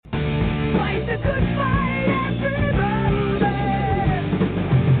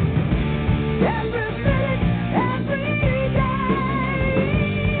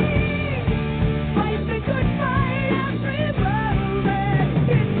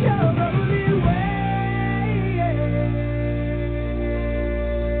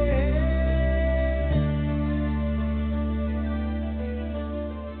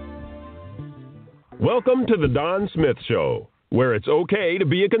Welcome to the Don Smith Show, where it's okay to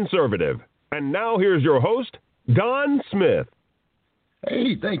be a conservative. And now here's your host, Don Smith.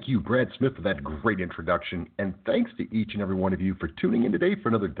 Hey, thank you, Brad Smith, for that great introduction. And thanks to each and every one of you for tuning in today for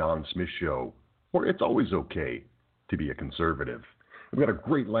another Don Smith Show, where it's always okay to be a conservative. We've got a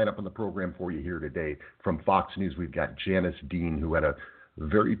great lineup on the program for you here today. From Fox News, we've got Janice Dean, who had a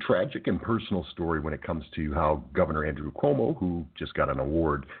very tragic and personal story when it comes to how Governor Andrew Cuomo, who just got an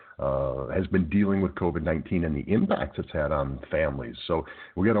award, has been dealing with COVID-19 and the impacts it's had on families. So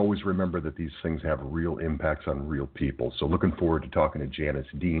we got to always remember that these things have real impacts on real people. So looking forward to talking to Janice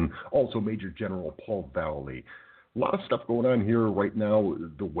Dean. Also, Major General Paul Vallely. A lot of stuff going on here right now.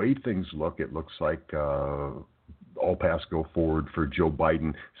 The way things look, it looks like all paths go forward for Joe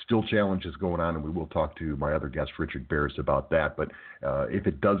Biden. Still challenges going on, and we will talk to my other guest, Richard Baris, about that. But if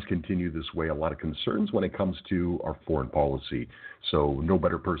it does continue this way, a lot of concerns when it comes to our foreign policy. So no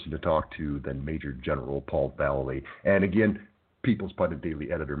better person to talk to than Major General Paul Vallely. And again, People's Pundit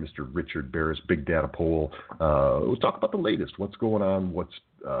Daily Editor, Mr. Richard Baris, Big Data Poll. Let's talk about the latest. What's going on? What's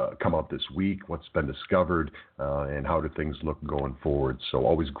come out this week? What's been discovered? And how do things look going forward? So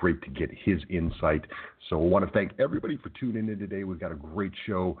always great to get his insight. So I want to thank everybody for tuning in today. We've got a great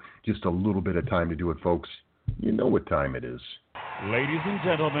show. Just a little bit of time to do it, folks. You know what time it is. Ladies and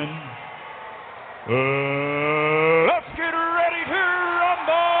gentlemen, let's get ready to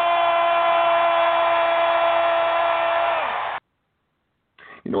rumble!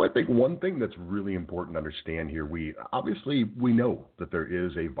 You know, I think one thing that's really important to understand here, we know that there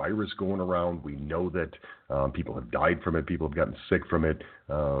is a virus going around. We know that people have died from it. People have gotten sick from it.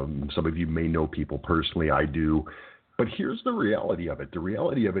 Some of you may know people personally. I do. But here's the reality of it. The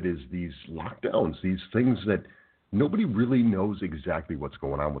reality of it is these lockdowns, these things that nobody really knows exactly what's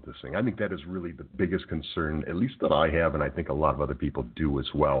going on with this thing. I think that is really the biggest concern, at least that I have, and I think a lot of other people do as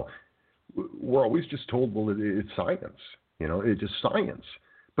well. We're always just told, well, it's science. You know, it's just science.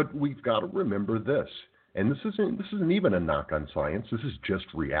 But we've got to remember this, and this isn't even a knock on science. This is just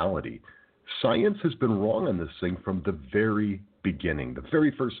reality. Science has been wrong on this thing from the very beginning. The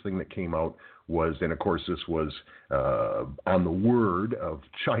very first thing that came out was, and of course this was on the word of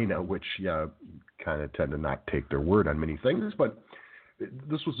China, which kind of tend to not take their word on many things, but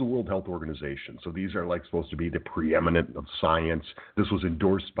this was the World Health Organization. So these are like supposed to be the preeminent of science. This was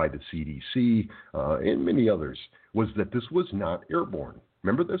endorsed by the CDC and many others, was that this was not airborne.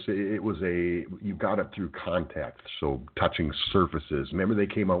 Remember this? It was you got it through contact, so touching surfaces. Remember they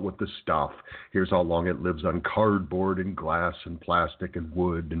came out with the stuff. Here's how long it lives on cardboard and glass and plastic and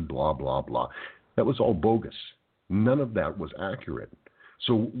wood and blah, blah, blah. That was all bogus. None of that was accurate.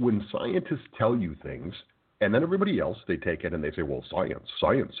 So when scientists tell you things, and then everybody else, they take it and they say, well, science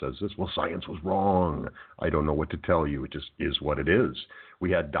says this. Well, science was wrong. I don't know what to tell you. It just is what it is.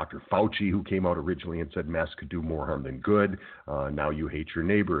 We had Dr. Fauci, who came out originally and said masks could do more harm than good. Now you hate your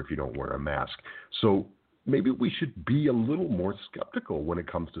neighbor if you don't wear a mask. So maybe we should be a little more skeptical when it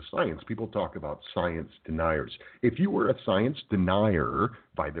comes to science. People talk about science deniers. If you were a science denier,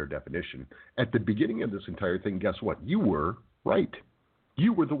 by their definition, at the beginning of this entire thing, guess what? You were right.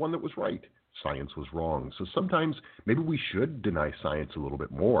 You were the one that was right. Science was wrong. So sometimes maybe we should deny science a little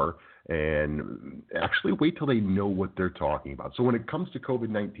bit more and actually wait till they know what they're talking about. So when it comes to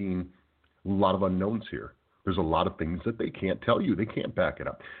COVID-19, a lot of unknowns here. There's a lot of things that they can't tell you. They can't back it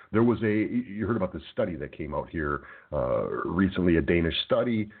up. There was you heard about this study that came out here recently, a Danish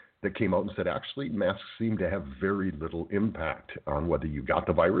study that came out and said actually masks seem to have very little impact on whether you got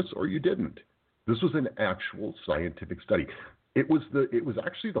the virus or you didn't. This was an actual scientific study. It was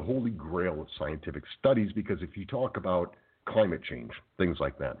actually the holy grail of scientific studies, because if you talk about climate change, things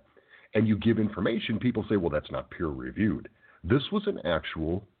like that, and you give information, people say, well, that's not peer-reviewed. This was an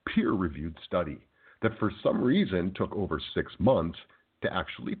actual peer-reviewed study that for some reason took over 6 months to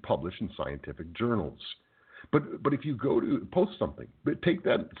actually publish in scientific journals. But if you go to post something, but take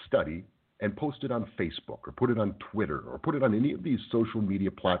that study and post it on Facebook or put it on Twitter or put it on any of these social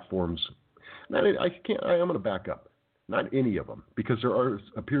media platforms. I'm going to back up. Not any of them, because there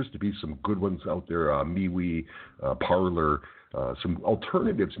appears to be some good ones out there, MeWe, Parler, some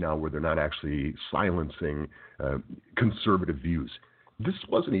alternatives now where they're not actually silencing conservative views. This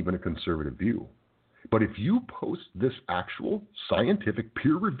wasn't even a conservative view. But if you post this actual scientific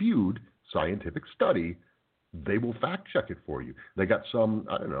peer-reviewed scientific study, they will fact check it for you. They got some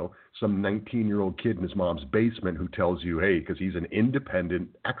 19-year-old kid in his mom's basement who tells you, hey, because he's an independent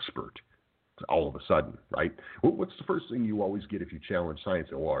expert, all of a sudden, right? What's the first thing you always get if you challenge science?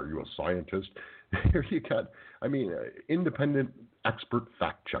 Oh, are you a scientist? Here you got, independent expert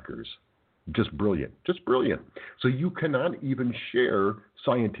fact checkers. Just brilliant. So you cannot even share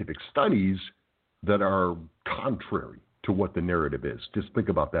scientific studies that are contrary to what the narrative is. Just think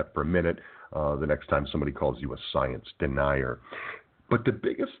about that for a minute the next time somebody calls you a science denier. But the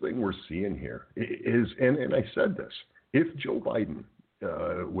biggest thing we're seeing here is, and I said this, if Joe Biden,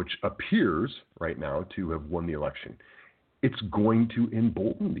 which appears right now to have won the election, it's going to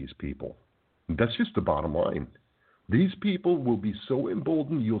embolden these people. That's just the bottom line. These people will be so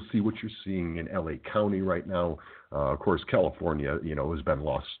emboldened, you'll see what you're seeing in L.A. County right now. Of course, California, has been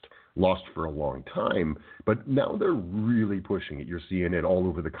lost for a long time, but now they're really pushing it. You're seeing it all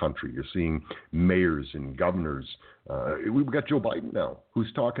over the country. You're seeing mayors and governors. We've got Joe Biden now,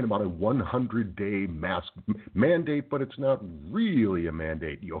 who's talking about a 100-day mask mandate, but it's not really a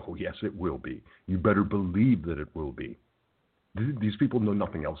mandate. Oh, yes, it will be. You better believe that it will be. These people know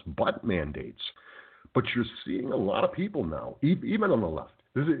nothing else but mandates. But you're seeing a lot of people now, even on the left.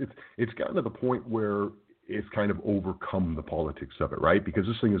 It's gotten to the point where it's kind of overcome the politics of it, right? Because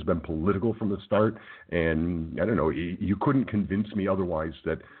this thing has been political from the start, and I don't know, you couldn't convince me otherwise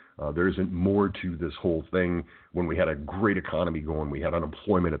that there isn't more to this whole thing. When we had a great economy going, we had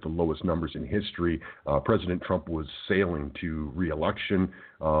unemployment at the lowest numbers in history. President Trump was sailing to re-election.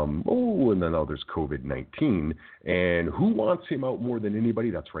 And then now there's COVID-19. And who wants him out more than anybody?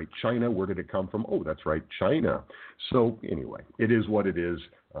 That's right, China. Where did it come from? Oh, that's right, China. So anyway, it is what it is.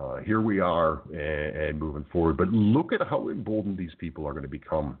 Here we are and moving forward. But look at how emboldened these people are going to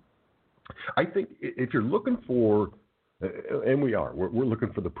become. I think if you're looking for, and we're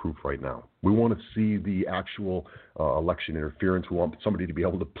looking for the proof right now. We want to see the actual election interference. We want somebody to be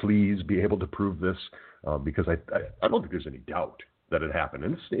able to be able to prove this because I don't think there's any doubt that it happened.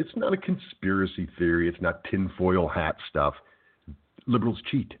 And it's not a conspiracy theory. It's not tinfoil hat stuff. Liberals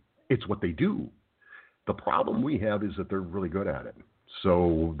cheat. It's what they do. The problem we have is that they're really good at it.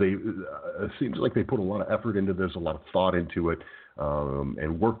 So it seems like they put a lot of effort into this, a lot of thought into it,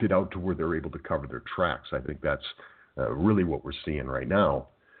 and worked it out to where they're able to cover their tracks. I think that's really what we're seeing right now.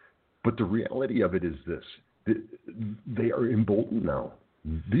 But the reality of it is this. They are emboldened now.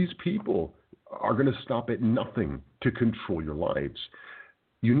 These people are going to stop at nothing to control your lives.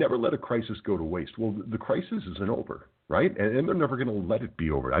 You never let a crisis go to waste. Well, the crisis isn't over, right? And they're never going to let it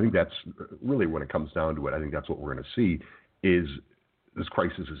be over. I think that's really when it comes down to it. I think that's what we're going to see is this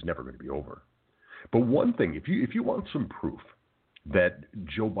crisis is never going to be over. But one thing, if you want some proof that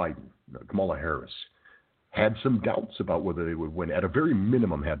Joe Biden, Kamala Harris, had some doubts about whether they would win, at a very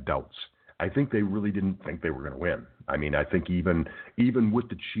minimum had doubts. I think they really didn't think they were going to win. I mean, I think even with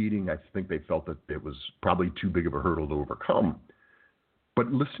the cheating, I think they felt that it was probably too big of a hurdle to overcome.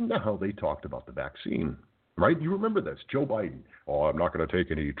 But listen to how they talked about the vaccine, right? You remember this, Joe Biden. Oh, I'm not going to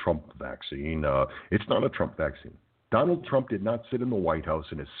take any Trump vaccine. It's not a Trump vaccine. Donald Trump did not sit in the White House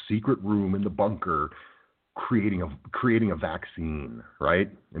in a secret room in the bunker creating a vaccine, right?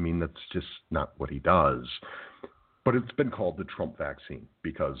 I mean, that's just not what he does. But it's been called the Trump vaccine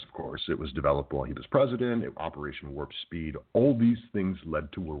because, of course, it was developed while he was president, Operation Warp Speed. All these things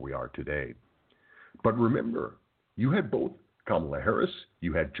led to where we are today. But remember, you had both Kamala Harris,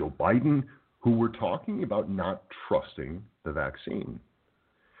 you had Joe Biden, who were talking about not trusting the vaccine.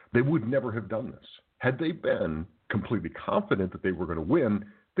 They would never have done this. Had they been completely confident that they were going to win,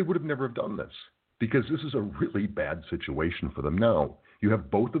 they would have never have done this. Because this is a really bad situation for them now. You have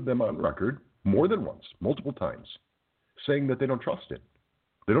both of them on record, more than once, multiple times, saying that they don't trust it.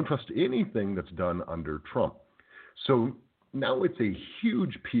 They don't trust anything that's done under Trump. So now it's a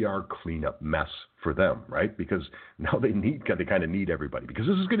huge PR cleanup mess for them, right? Because now they kind of need everybody. Because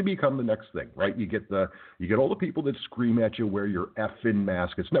this is going to become the next thing, right? You get all the people that scream at you, wear your effing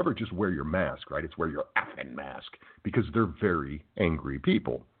mask. It's never just wear your mask, right? It's wear your effing mask because they're very angry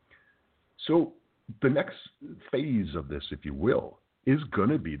people. So the next phase of this, if you will, is going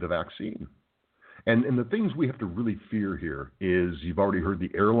to be the vaccine. And the things we have to really fear here is you've already heard the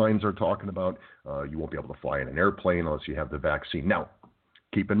airlines are talking about you won't be able to fly in an airplane unless you have the vaccine. Now,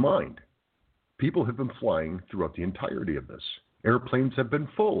 keep in mind, people have been flying throughout the entirety of this. Airplanes have been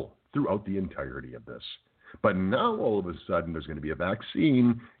full throughout the entirety of this. But now all of a sudden there's going to be a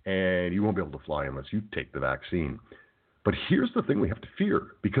vaccine and you won't be able to fly unless you take the vaccine. But here's the thing we have to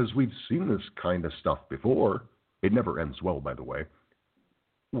fear, because we've seen this kind of stuff before. It never ends well, by the way.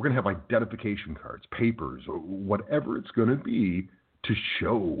 We're going to have identification cards, papers, or whatever it's going to be to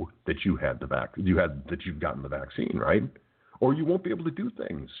show that you've gotten the vaccine, right? Or you won't be able to do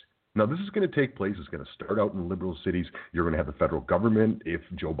things. Now, this is going to take place. It's going to start out in liberal cities. You're going to have the federal government, if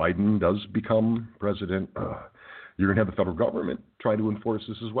Joe Biden does become president, you're going to have the federal government try to enforce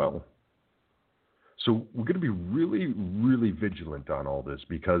this as well. So we're going to be really, really vigilant on all this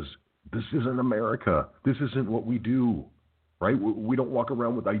because this isn't America. This isn't what we do, right? We don't walk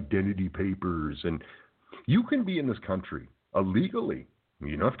around with identity papers. And you can be in this country illegally.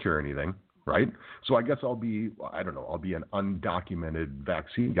 You don't have to carry anything, right? So I guess I'll be an undocumented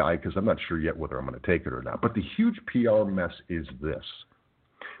vaccine guy because I'm not sure yet whether I'm going to take it or not. But the huge PR mess is this.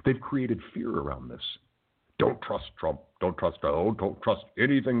 They've created fear around this. Don't trust Trump. Don't trust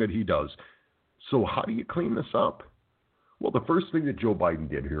anything that he does. So how do you clean this up? Well, the first thing that Joe Biden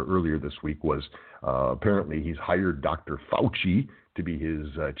did here earlier this week was apparently he's hired Dr. Fauci to be his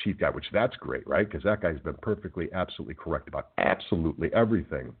chief guy, which that's great, right? Because that guy's been absolutely correct about absolutely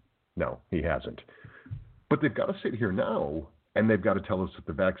everything. No, he hasn't. But they've got to sit here now, and they've got to tell us that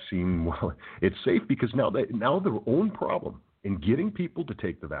the vaccine, well, it's safe because now their own problem in getting people to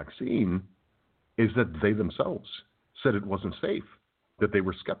take the vaccine is that they themselves said it wasn't safe, that they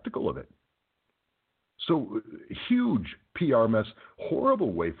were skeptical of it. So huge PR mess,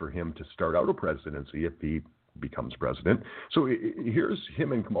 horrible way for him to start out a presidency if he becomes president. So here's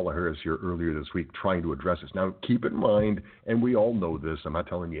him and Kamala Harris here earlier this week trying to address this. Now, keep in mind, and we all know this, I'm not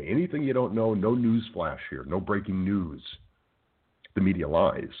telling you anything you don't know, no news flash here, no breaking news. The media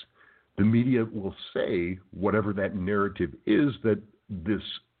lies. The media will say whatever that narrative is that this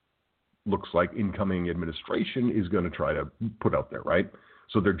looks like incoming administration is going to try to put out there, right?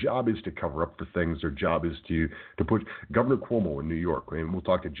 So their job is to cover up for things. Their job is to put Governor Cuomo in New York, and we'll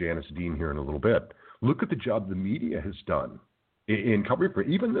talk to Janice Dean here in a little bit. Look at the job the media has done in covering for,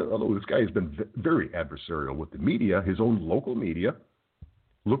 even although this guy has been very adversarial with the media, his own local media.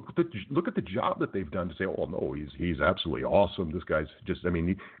 Look at the job that they've done to say, oh, no, he's absolutely awesome. This guy's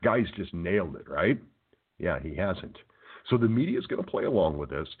guy's just nailed it, right? Yeah, he hasn't. So the media is going to play along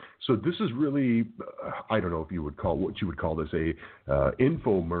with this. So this is really, I don't know if you would call this a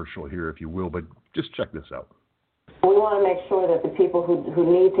infomercial here, if you will, but just check this out. We want to make sure that the people who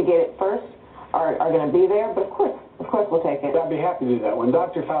need to get it first are going to be there, but of course we'll take it. I'd be happy to do that. When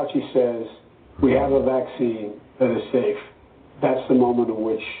Dr. Fauci says we have a vaccine that is safe, that's the moment in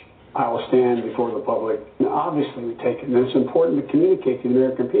which I will stand before the public. Now, obviously we take it, and it's important to communicate to the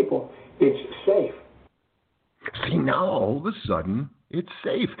American people it's safe. See, now all of a sudden, it's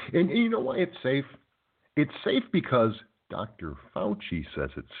safe. And you know why it's safe? It's safe because Dr. Fauci says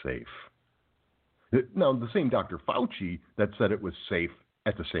it's safe. Now, the same Dr. Fauci that said it was safe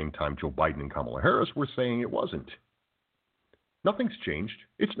at the same time Joe Biden and Kamala Harris were saying it wasn't. Nothing's changed.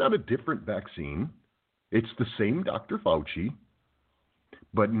 It's not a different vaccine. It's the same Dr. Fauci.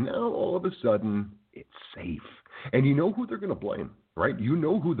 But now, all of a sudden, it's safe. And you know who they're going to blame, right? You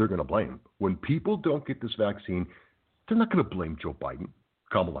know who they're going to blame. When people don't get this vaccine, they're not going to blame Joe Biden,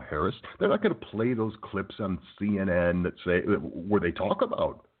 Kamala Harris. They're not going to play those clips on CNN where they talk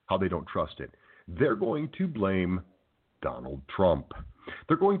about how they don't trust it. They're going to blame Donald Trump.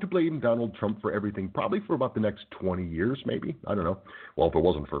 They're going to blame Donald Trump for everything, probably for about the next 20 years, maybe. I don't know. Well, if it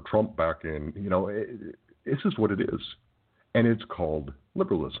wasn't for Trump back in, this is what it is. And it's called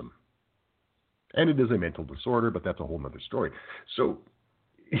liberalism. And it is a mental disorder, but that's a whole other story. So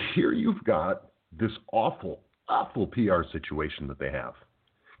here you've got this awful, awful PR situation that they have.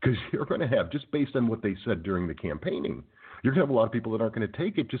 Because you're going to have, just based on what they said during the campaigning, you're going to have a lot of people that aren't going to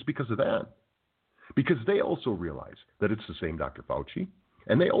take it just because of that. Because they also realize that it's the same Dr. Fauci,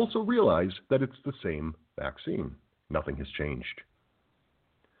 and they also realize that it's the same vaccine. Nothing has changed.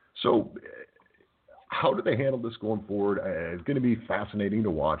 So how do they handle this going forward? It's going to be fascinating to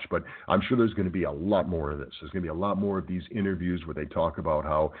watch, but I'm sure there's going to be a lot more of this. There's going to be a lot more of these interviews where they talk about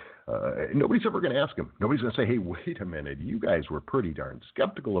how nobody's ever going to ask them. Nobody's going to say, hey, wait a minute, you guys were pretty darn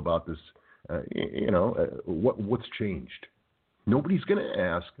skeptical about this. What's changed? Nobody's going to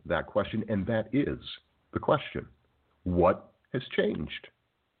ask that question, and that is the question. What has changed?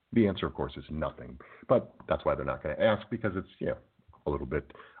 The answer, of course, is nothing. But that's why they're not going to ask, because it's a little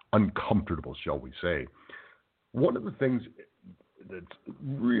bit uncomfortable, shall we say. One of the things that's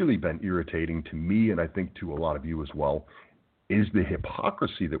really been irritating to me, and I think to a lot of you as well, is the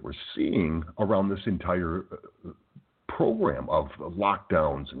hypocrisy that we're seeing around this entire program of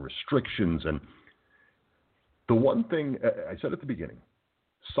lockdowns and restrictions. And the one thing I said at the beginning,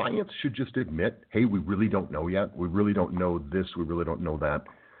 science should just admit, hey, we really don't know yet. We really don't know this. We really don't know that.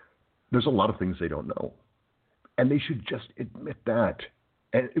 There's a lot of things they don't know. And they should just admit that.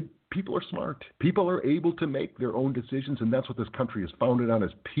 And people are smart. People are able to make their own decisions, and that's what this country is founded on,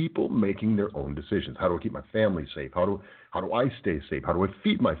 is people making their own decisions. How do I keep my family safe? How do I stay safe? How do I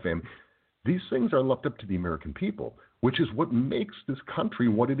feed my family? These things are left up to the American people, which is what makes this country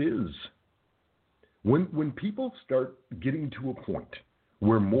what it is. When people start getting to a point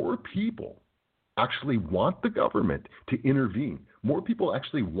where more people actually want the government to intervene, more people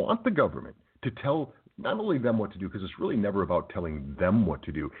actually want the government to tell not only them what to do, because it's really never about telling them what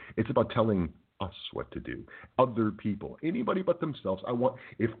to do. It's about telling us what to do. Other people, anybody but themselves.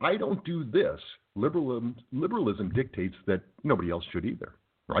 If I don't do this, liberalism dictates that nobody else should either,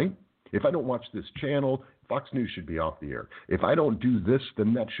 right? If I don't watch this channel, Fox News should be off the air. If I don't do this,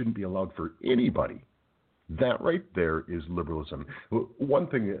 then that shouldn't be allowed for anybody. That right there is liberalism. One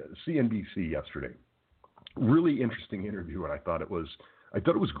thing, CNBC yesterday, really interesting interview, and I thought it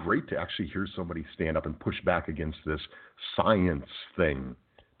was great to actually hear somebody stand up and push back against this science thing,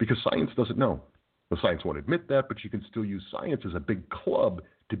 because science doesn't know. The science won't admit that, but you can still use science as a big club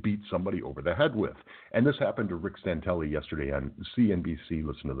to beat somebody over the head with. And this happened to Rick Santelli yesterday on CNBC.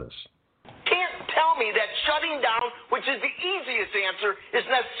 Listen to this. Can't tell me that shutting down, which is the easiest answer, is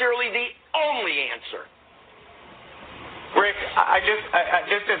necessarily the only answer. Rick, I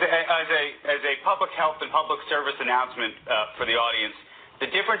just as a public health and public service announcement for the audience,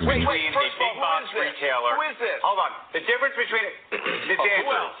 the difference between a big box retailer. Who is this? Hold on. The difference between who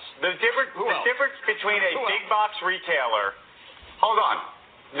else? The difference between a big box retailer. Hold on.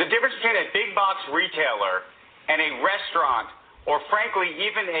 The difference between a big box retailer and a restaurant, or frankly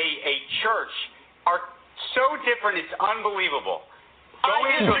even a church, are so different. It's unbelievable.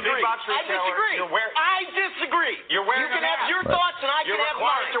 Going into a big box retailer, I disagree. You're wearing you can a mask. have your thoughts and I can have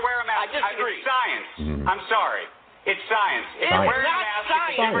mine. You're required to wear a mask. I disagree. It's science. I'm sorry. It's science. It's wearing not a mask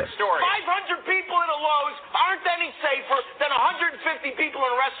science. is a different story. 500 people in a Lowe's aren't any safer than 150 people in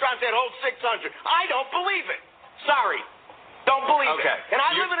a restaurant that holds 600. I don't believe it. Sorry. Don't believe it. And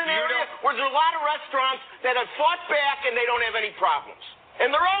I live in an area where there's a lot of restaurants that have fought back and they don't have any problems. And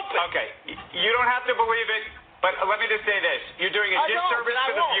they're open. Okay. You don't have to believe it. But let me just say this. You're doing a disservice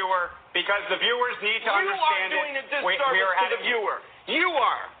to the viewer, because the viewers need to understand it. You are doing a disservice to the viewer. You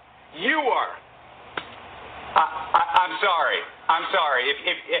are. I'm sorry.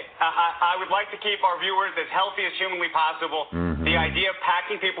 I would like to keep our viewers as healthy as humanly possible. The idea of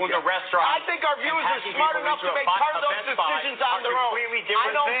packing people into restaurants. I think our viewers are smart enough to make part of those decisions on their own.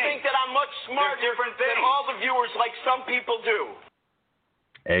 I don't think that I'm much smarter than all the viewers like some people do.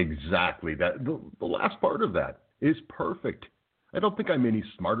 Exactly. The last part of that is perfect. I don't think I'm any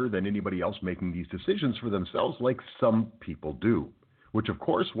smarter than anybody else making these decisions for themselves, like some people do, which of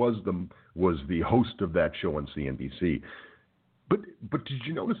course was the host of that show on CNBC. But did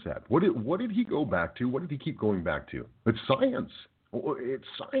you notice that? What did he go back to? What did he keep going back to? It's science. It's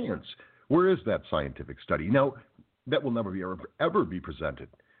science. Where is that scientific study? Now, that will never ever be presented.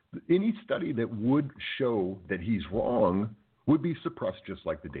 Any study that would show that he's wrong would be suppressed, just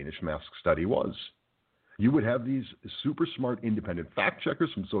like the Danish mask study was. You would have these super smart independent fact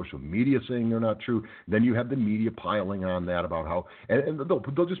checkers from social media saying they're not true. Then you have the media piling on that about how, and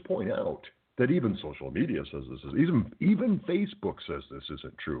they'll just point out that even social media says this is, even Facebook says this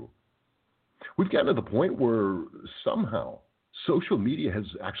isn't true. We've gotten to the point where somehow social media has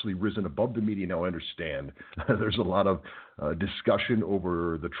actually risen above the media. Now, I understand there's a lot of discussion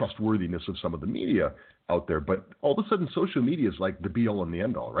over the trustworthiness of some of the media out there, but all of a sudden social media is like the be-all and the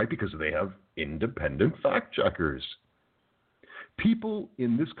end-all, right? Because they have independent fact-checkers. People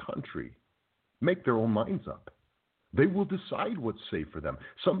in this country make their own minds up. They will decide what's safe for them.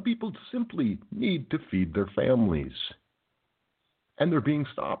 Some people simply need to feed their families, and they're being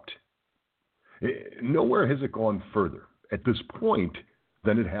stopped. Nowhere has it gone further at this point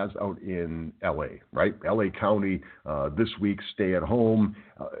than it has out in L.A., right? L.A. County, this week, stay at home.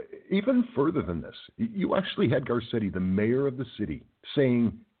 Even further than this, you actually had Garcetti, the mayor of the city,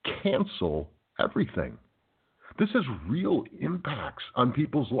 saying, cancel everything. This has real impacts on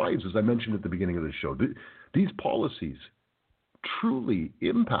people's lives, as I mentioned at the beginning of the show. These policies truly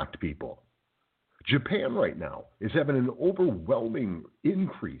impact people. Japan right now is having an overwhelming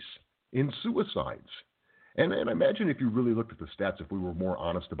increase in suicides. And I imagine if you really looked at the stats, if we were more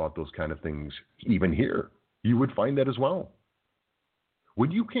honest about those kind of things, even here, you would find that as well.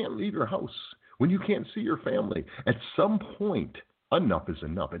 When you can't leave your house, when you can't see your family, at some point, enough is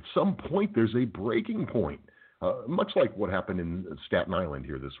enough. At some point, there's a breaking point, much like what happened in Staten Island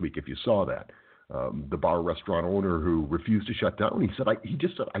here this week, if you saw that. The bar restaurant owner who refused to shut down, he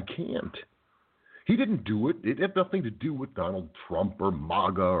just said, I can't. He didn't do it. It had nothing to do with Donald Trump or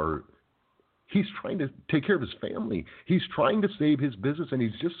MAGA or... He's trying to take care of his family. He's trying to save his business, and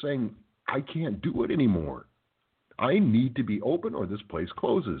he's just saying, I can't do it anymore. I need to be open or this place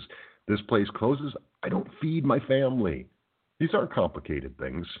closes. This place closes, I don't feed my family. These aren't complicated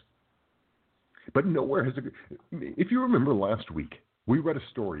things. But nowhere has it... If you remember last week, we read a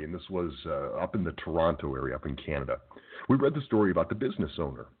story, and this was up in the Toronto area, up in Canada. We read the story about the business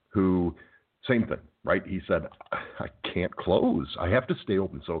owner who, same thing, right? He said, I can't close. I have to stay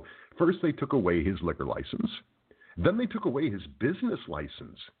open. So first they took away his liquor license. Then they took away his business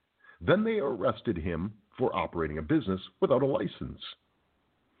license. Then they arrested him for operating a business without a license.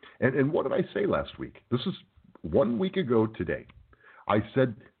 And what did I say last week? This is 1 week ago today. I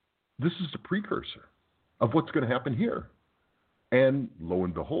said, this is the precursor of what's going to happen here. And lo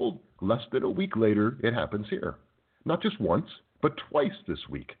and behold, less than a week later, it happens here. Not just once, but twice this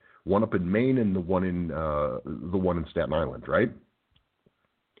week. One up in Maine and the one in Staten Island, right?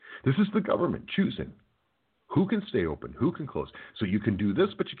 This is the government choosing who can stay open, who can close. So you can do this,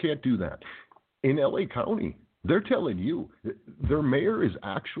 but you can't do that. In LA County, they're telling you, their mayor is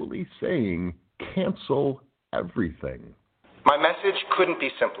actually saying, cancel everything. My message couldn't be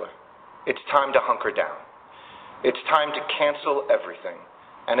simpler. It's time to hunker down. It's time to cancel everything.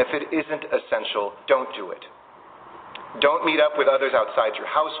 And if it isn't essential, don't do it. Don't meet up with others outside your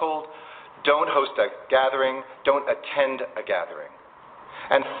household. Don't host a gathering. Don't attend a gathering.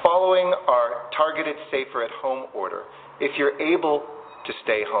 And following our targeted safer at home order, if you're able to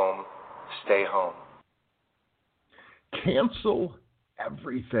stay home, stay home. Cancel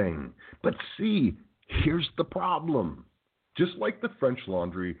everything. But see, here's the problem. Just like the French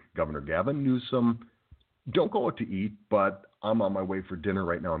Laundry, Governor Gavin Newsom, don't go out to eat, but I'm on my way for dinner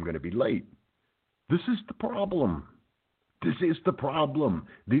right now. I'm going to be late. This is the problem. This is the problem.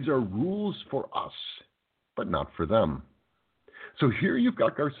 These are rules for us, but not for them. So here you've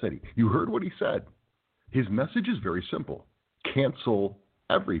got Garcetti. You heard what he said. His message is very simple. Cancel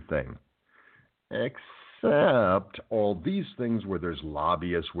everything. Except all these things where there's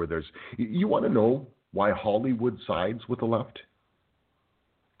lobbyists, where there's... You want to know why Hollywood sides with the left?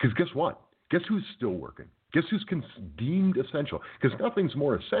 Because guess what? Guess who's still working? Guess who's deemed essential? Because nothing's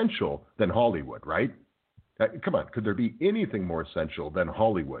more essential than Hollywood, right? Come on, could there be anything more essential than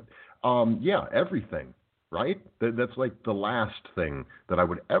Hollywood? Yeah, everything, right? That's like the last thing that I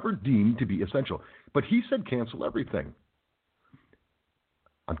would ever deem to be essential. But he said cancel everything.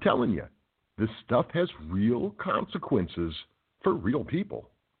 I'm telling you, this stuff has real consequences for real people.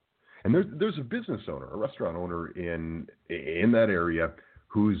 And there's a business owner, a restaurant owner in that area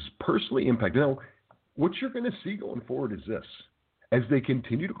who's personally impacted. Now, what you're going to see going forward is this. As they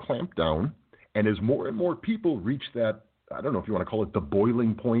continue to clamp down, and as more and more people reach that, I don't know if you want to call it the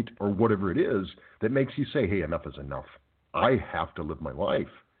boiling point or whatever it is, that makes you say, hey, enough is enough. I have to live my life.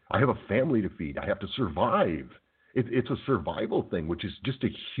 I have a family to feed. I have to survive. It's a survival thing, which is just a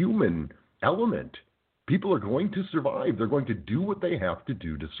human element. People are going to survive. They're going to do what they have to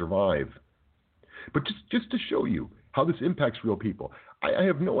do to survive. But just to show you how this impacts real people, I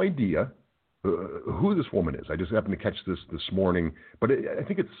have no idea who this woman is. I just happened to catch this morning, but I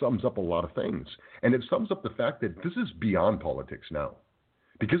think it sums up a lot of things. And it sums up the fact that this is beyond politics now.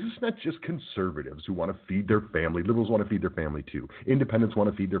 Because it's not just conservatives who want to feed their family. Liberals want to feed their family too. Independents want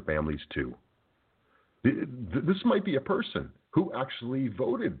to feed their families too. This might be a person who actually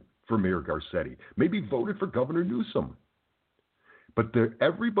voted for Mayor Garcetti, maybe voted for Governor Newsom. But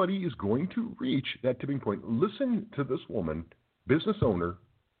everybody is going to reach that tipping point. Listen to this woman, business owner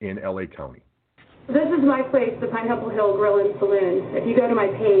in LA County. This is my place, the Pineapple Hill Grill and Saloon. If you go to my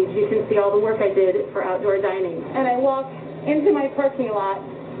page, you can see all the work I did for outdoor dining. And I walk into my parking lot,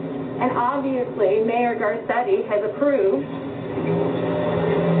 and obviously Mayor Garcetti has approved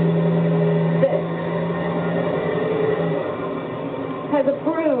this. Has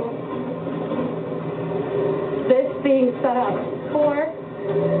approved this being set up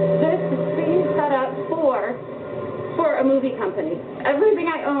for a movie company. Everything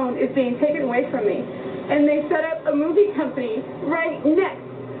I own is being taken away from me. And they set up a movie company right next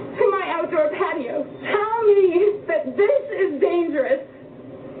to my outdoor patio. Tell me that this is dangerous,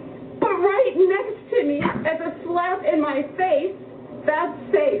 but right next to me, as a slap in my face, that's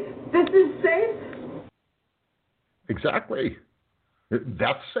safe. This is safe? Exactly.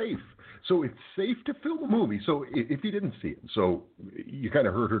 That's safe. So it's safe to film a movie. So if you didn't see it, so you kind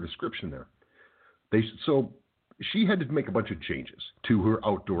of heard her description there. So she had to make a bunch of changes to her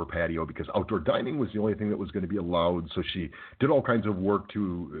outdoor patio because outdoor dining was the only thing that was going to be allowed. So she did all kinds of work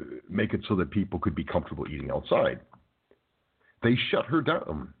to make it so that people could be comfortable eating outside. They shut her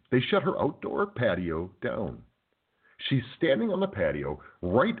down. They shut her outdoor patio down. She's standing on the patio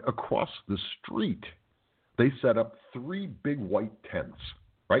right across the street. They set up 3 big white tents,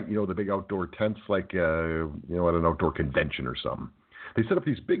 right? You know, the big outdoor tents like, at an outdoor convention or something. They set up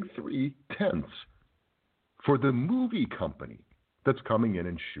these big 3 tents for the movie company that's coming in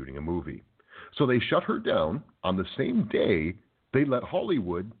and shooting a movie. So they shut her down. On the same day, they let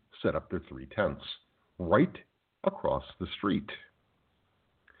Hollywood set up their 3 tents right across the street.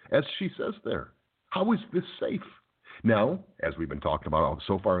 As she says there, how is this safe? Now, as we've been talking about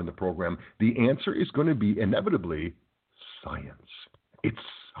so far in the program, the answer is going to be inevitably science. It's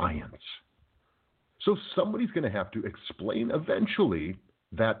science. So somebody's going to have to explain eventually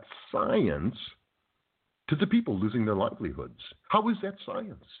that science to the people losing their livelihoods. How is that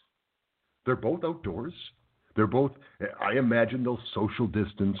science? They're both outdoors. They're both, I imagine they'll social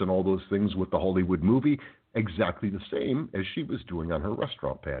distance and all those things with the Hollywood movie exactly the same as she was doing on her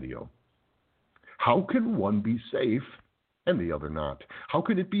restaurant patio. How can one be safe and the other not? How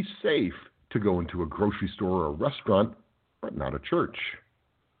can it be safe to go into a grocery store or a restaurant, but not a church?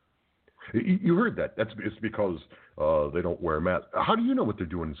 You heard that. It's because they don't wear masks. How do you know what they're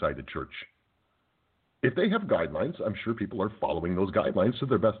doing inside the church? If they have guidelines, I'm sure people are following those guidelines to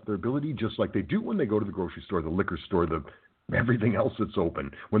their best of their ability, just like they do when they go to the grocery store, the liquor store, everything else that's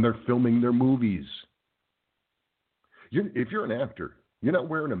open, when they're filming their movies. If you're an actor, you're not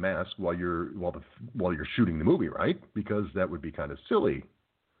wearing a mask while you're shooting the movie, right? Because that would be kind of silly.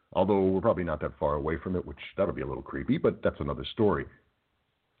 Although we're probably not that far away from it, which that'll be a little creepy, but that's another story.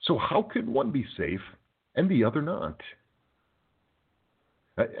 So how can one be safe and the other not?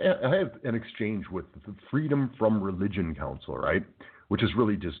 I have an exchange with the Freedom from Religion Council, right? Which is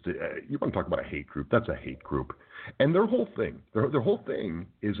really just, you want to talk about a hate group. That's a hate group. And their whole thing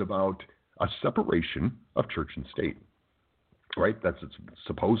is about a separation of church and state. Right? That's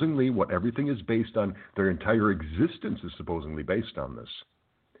supposedly what everything is based on. Their entire existence is supposedly based on this.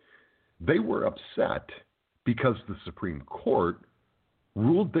 They were upset because the Supreme Court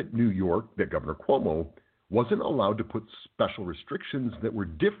ruled that that Governor Cuomo wasn't allowed to put special restrictions that were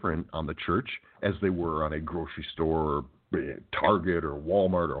different on the church as they were on a grocery store, or Target, or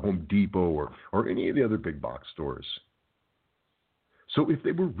Walmart, or Home Depot, or any of the other big box stores. So if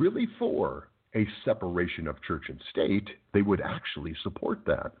they were really for a separation of church and state, they would actually support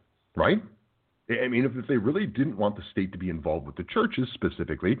that, right? I mean, if they really didn't want the state to be involved with the churches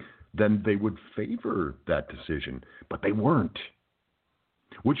specifically, then they would favor that decision. But they weren't.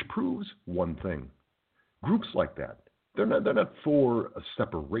 Which proves one thing. Groups like that, they're not for a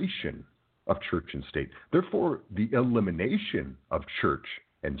separation of church and state. They're for the elimination of church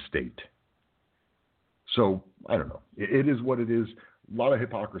and state. So, I don't know. It is what it is. A lot of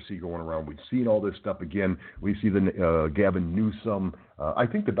hypocrisy going around. We've seen all this stuff again. We see the Gavin Newsom. I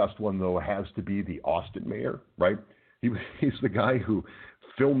think the best one, though, has to be the Austin mayor, right? He's the guy who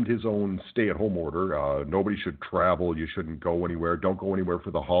filmed his own stay-at-home order. Nobody should travel. You shouldn't go anywhere. Don't go anywhere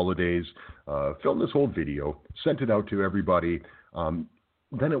for the holidays. Filmed this whole video, sent it out to everybody.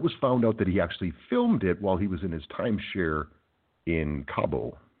 Then it was found out that he actually filmed it while he was in his timeshare in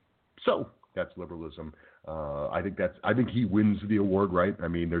Cabo. So that's liberalism. I think he wins the award, right? I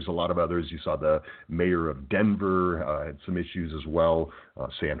mean, there's a lot of others. You saw the mayor of Denver had some issues as well,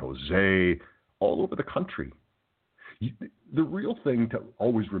 San Jose, all over the country. The real thing to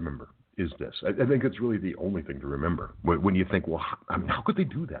always remember is this. I think it's really the only thing to remember when you think, well, how could they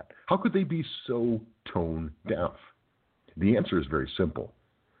do that? How could they be so tone deaf? The answer is very simple.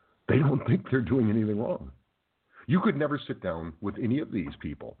 They don't think they're doing anything wrong. You could never sit down with any of these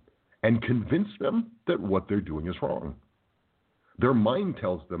people and convince them that what they're doing is wrong. Their mind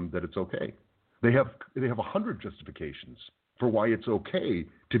tells them that it's okay. They have 100 justifications for why it's okay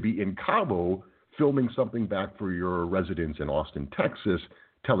to be in Cabo filming something back for your residents in Austin, Texas,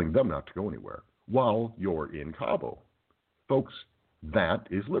 telling them not to go anywhere while you're in Cabo. Folks, that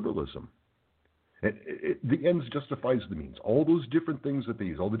is liberalism. The ends justifies the means. All those different things that they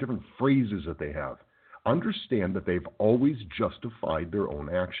use, all the different phrases that they have, understand that they've always justified their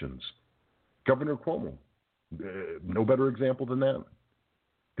own actions. Governor Cuomo, no better example than that.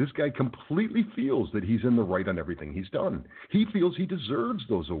 This guy completely feels that he's in the right on everything he's done. He feels he deserves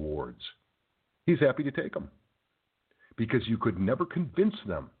those awards. He's happy to take them because you could never convince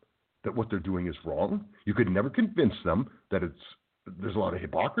them that what they're doing is wrong. You could never convince them that there's a lot of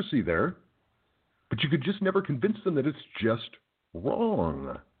hypocrisy there, but you could just never convince them that it's just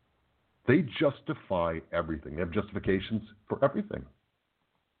wrong. They justify everything. They have justifications for everything.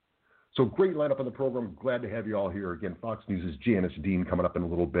 So great lineup on the program. Glad to have you all here. Again, Fox News' Janice Dean coming up in a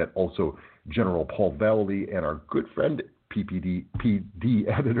little bit. Also, General Paul Vallely and our good friend PPD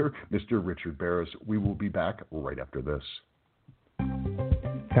editor, Mr. Richard Baris. We will be back right after this.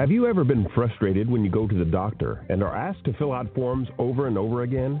 Have you ever been frustrated when you go to the doctor and are asked to fill out forms over and over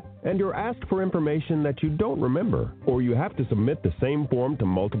again? And you're asked for information that you don't remember, or you have to submit the same form to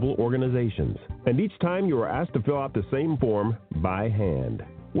multiple organizations, and each time you are asked to fill out the same form by hand?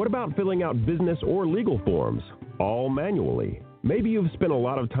 What about filling out business or legal forms, all manually? Maybe you've spent a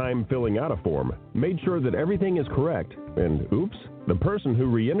lot of time filling out a form, made sure that everything is correct, and oops, the person who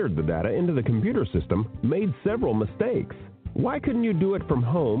re-entered the data into the computer system made several mistakes. Why couldn't you do it from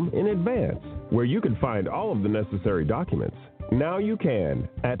home in advance, where you could find all of the necessary documents? Now you can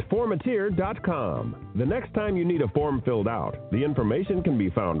at formateer.com. The next time you need a form filled out, the information can be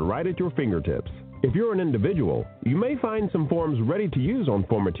found right at your fingertips. If you're an individual, you may find some forms ready to use on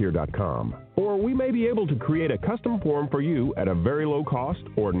formateer.com, or we may be able to create a custom form for you at a very low cost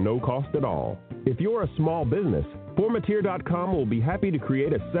or no cost at all. If you're a small business, Formateer.com will be happy to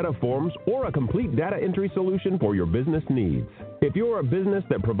create a set of forms or a complete data entry solution for your business needs. If you're a business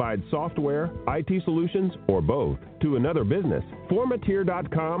that provides software, IT solutions, or both to another business,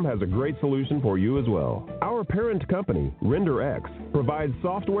 Formateer.com has a great solution for you as well. Our parent company, RenderX, provides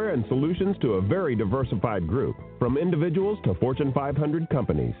software and solutions to a very diversified group, from individuals to Fortune 500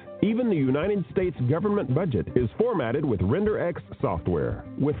 companies. Even the United States government budget is formatted with RenderX software.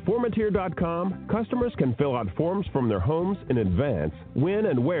 With Formateer.com, customers can fill out forms from their homes in advance when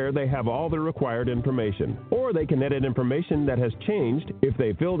and where they have all the required information, or they can edit information that has changed if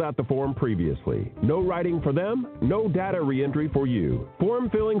they filled out the form previously. No writing for them, no data re-entry for you. Form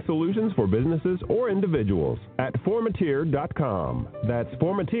filling solutions for businesses or individuals at Formateer.com. That's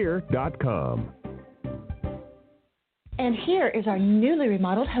Formateer.com. And here is our newly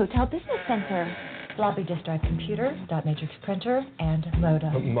remodeled Hotel Business Center. Floppy disk drive computer, dot matrix printer, and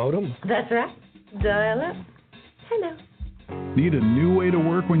modem. Modem? That's right. Dial up. Hello. Need a new way to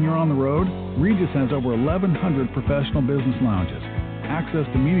work when you're on the road? Regis has over 1,100 professional business lounges, access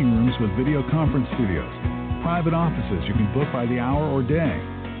to meeting rooms with video conference studios, private offices you can book by the hour or day,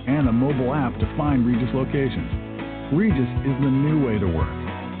 and a mobile app to find Regis locations. Regis is the new way to work.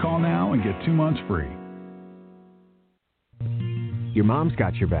 Call now and get 2 months free. Your mom's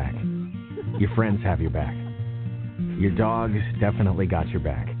got your back. Your friends have your back. Your dog's definitely got your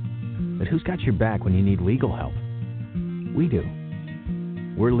back. But who's got your back when you need legal help? We do.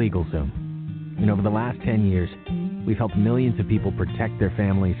 We're LegalZoom. And over the last 10 years, we've helped millions of people protect their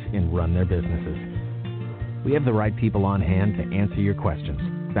families and run their businesses. We have the right people on hand to answer your questions,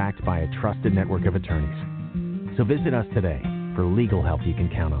 backed by a trusted network of attorneys. So visit us today for legal help you can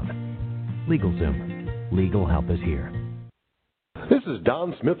count on. LegalZoom. Legal help is here. This is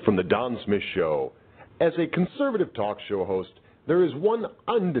Don Smith from The Don Smith Show. As a conservative talk show host, there is one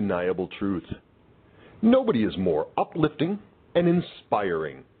undeniable truth. Nobody is more uplifting and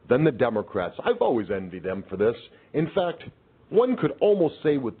inspiring than the Democrats. I've always envied them for this. In fact, one could almost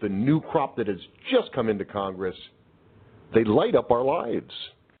say with the new crop that has just come into Congress, they light up our lives.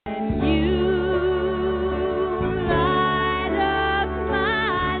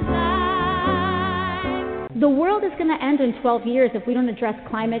 The world is going to end in 12 years if we don't address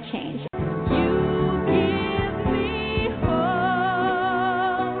climate change.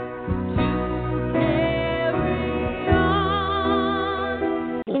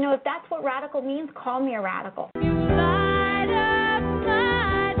 You know, if that's what radical means, call me a radical.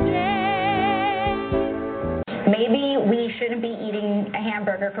 Maybe we shouldn't be eating a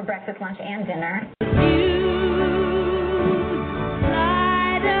hamburger for breakfast, lunch, and dinner.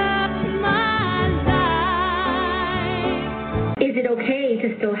 Is it okay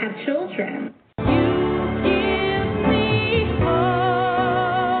to still have children?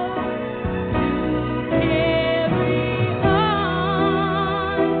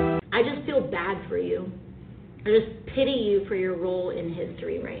 I just feel bad for you. I just pity you for your role in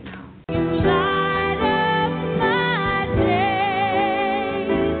history right now.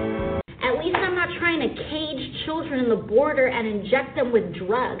 At least I'm not trying to cage children in the border and inject them with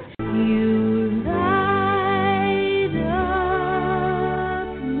drugs.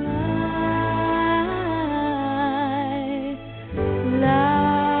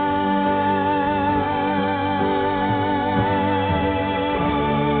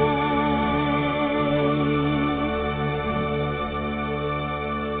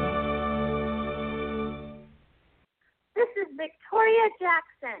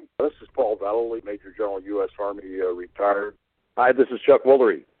 Jackson. This is Paul Vallely, Major General, U.S. Army, retired. Hi, this is Chuck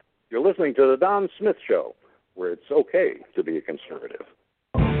Woolery. You're listening to The Don Smith Show, where it's okay to be a conservative.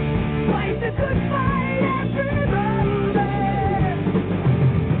 Fight the good fight,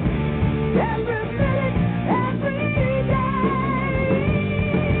 every minute, every day.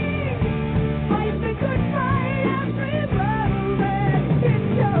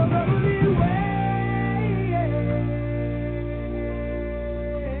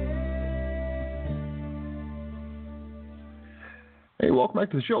 back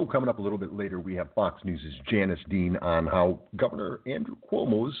to the show. Coming up a little bit later, we have Fox News' Janice Dean on how Governor Andrew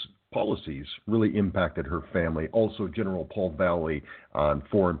Cuomo's policies really impacted her family. Also, General Paul Vallely on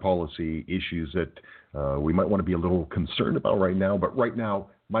foreign policy issues that we might want to be a little concerned about right now. But right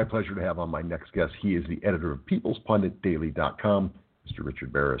now, my pleasure to have on my next guest. He is the editor of PeoplesPunditDaily.com, Mr.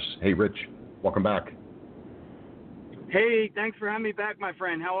 Richard Baris. Hey, Rich, welcome back. Hey, thanks for having me back, my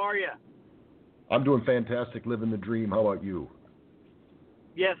friend. How are you? I'm doing fantastic, living the dream. How about you?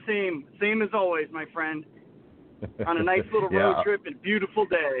 Yeah, same as always, my friend. On a nice little road trip and beautiful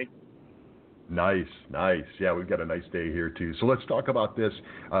day. Nice. Yeah, we've got a nice day here, too. So let's talk about this.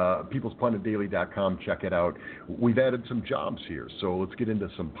 PeoplesPunditDaily.com, check it out. We've added some jobs here, so let's get into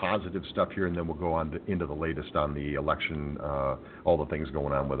some positive stuff here, and then we'll go on into the latest on the election, all the things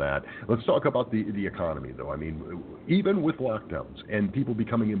going on with that. Let's talk about the economy, though. I mean, even with lockdowns and people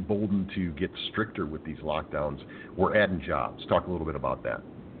becoming emboldened to get stricter with these lockdowns, we're adding jobs. Talk a little bit about that.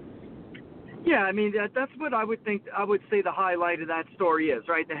 Yeah, I mean, that's what I would say the highlight of that story is,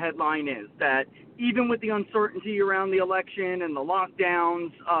 right? The headline is that even with the uncertainty around the election and the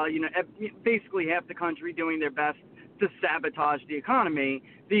lockdowns, basically half the country doing their best to sabotage the economy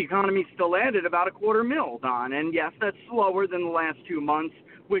still added about $250,000, Don. And yes, that's slower than the last 2 months,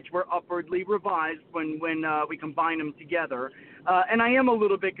 which were upwardly revised when we combine them together. And I am a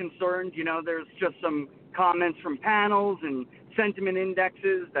little bit concerned. There's just some comments from panels and sentiment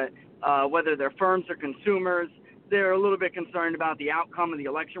indexes that whether they're firms or consumers, they're a little bit concerned about the outcome of the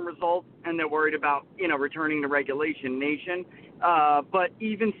election results, and they're worried about, returning to regulation nation. But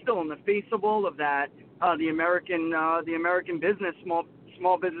even still, in the face of all of that, the American business,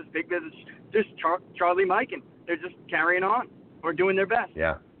 small business, big business, just Charlie Mikan. They're just carrying on or doing their best.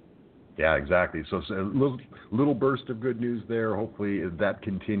 Yeah, exactly. So a little burst of good news there. Hopefully that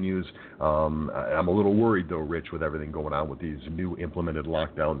continues. I'm a little worried, though, Rich, with everything going on with these new implemented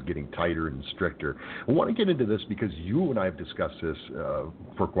lockdowns getting tighter and stricter. I want to get into this because you and I have discussed this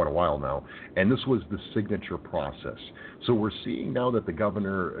for quite a while now, and this was the signature process. So we're seeing now that the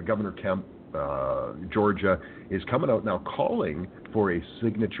Governor Kemp, Georgia, is coming out now calling for a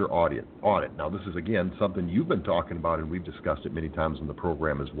signature audit. Now, this is, again, something you've been talking about, and we've discussed it many times in the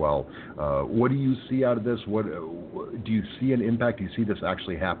program as well. What do you see out of this? What do you see an impact? Do you see this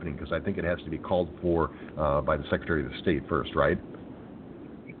actually happening? Because I think it has to be called for by the Secretary of State first, right?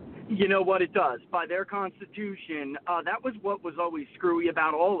 You know what it does. By their Constitution, that was what was always screwy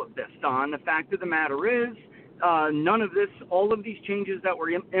about all of this, Don. The fact of the matter is, none of this, all of these changes that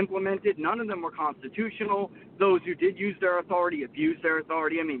were implemented, none of them were constitutional. Those who did use their authority abused their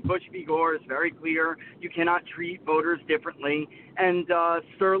authority. I mean, Bush v. Gore is very clear. You cannot treat voters differently. And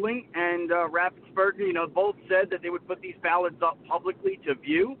Sterling and Raffensperger, both said that they would put these ballots up publicly to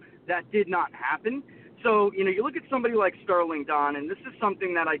view. That did not happen. So, you look at somebody like Sterling, Don, and this is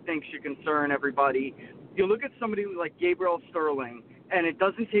something that I think should concern everybody. You look at somebody like Gabriel Sterling, and it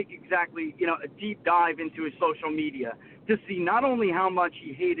doesn't take exactly, a deep dive into his social media to see not only how much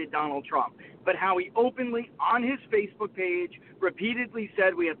he hated Donald Trump, but how he openly, on his Facebook page, repeatedly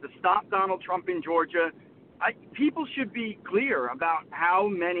said we have to stop Donald Trump in Georgia. People should be clear about how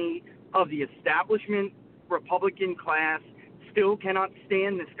many of the establishment Republican class still cannot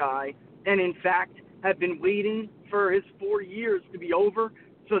stand this guy, and in fact have been waiting for his 4 years to be over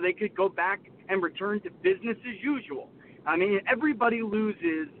so they could go back and return to business as usual. I mean, everybody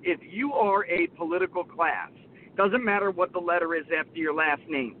loses if you are a political class. Doesn't matter what the letter is after your last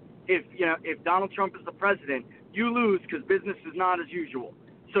name. If Donald Trump is the president, you lose because business is not as usual.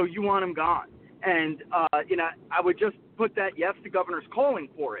 So you want him gone. And, I would just put that, yes, the governor's calling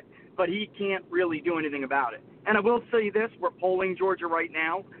for it, but he can't really do anything about it. And I will say this, we're polling Georgia right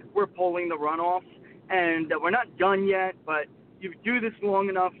now. We're polling the runoffs, and we're not done yet, but you do this long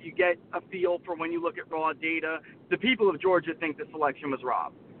enough, you get a feel for when you look at raw data. The people of Georgia think this election was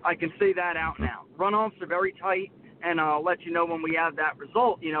robbed. I can say that out now. Runoffs are very tight, and I'll let you know when we have that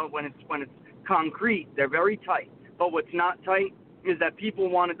result, when it's concrete. They're very tight. But what's not tight is that people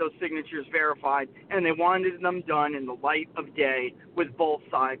wanted those signatures verified, and they wanted them done in the light of day with both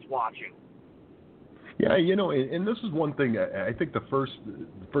sides watching. Yeah, and this is one thing. I think the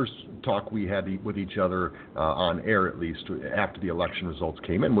first talk we had with each other on air, at least after the election results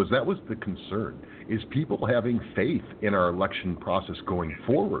came in, was the concern, is people having faith in our election process going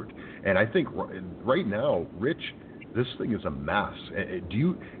forward. And I think right now, Rich, this thing is a mess.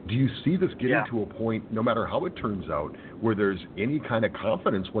 Do you see this getting to a point, no matter how it turns out, where there's any kind of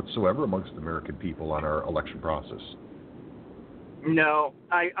confidence whatsoever amongst the American people on our election process? No,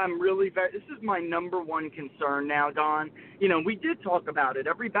 I'm really this is my number one concern now, Don. We did talk about it.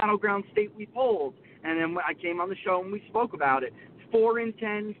 Every battleground state we polled, and then I came on the show and we spoke about it. 4 in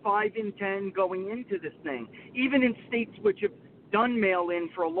 10, 5 in 10 going into this thing. Even in states which have done mail-in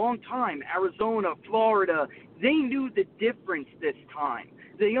for a long time, Arizona, Florida, they knew the difference this time.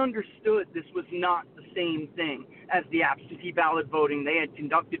 They understood this was not the same thing as the absentee ballot voting they had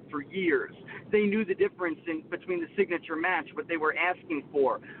conducted for years. They knew the difference between the signature match, what they were asking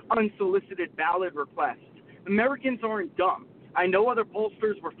for, unsolicited ballot requests. Americans aren't dumb. I know other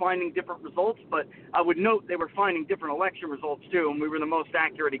pollsters were finding different results, but I would note they were finding different election results too, and we were the most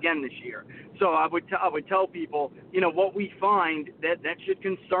accurate again this year. So I would tell people, what we find that should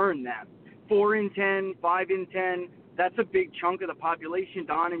concern them. 4 in 10, 5 in 10, that's a big chunk of the population,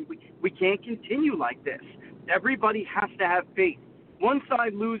 Don, and we can't continue like this. Everybody has to have faith. One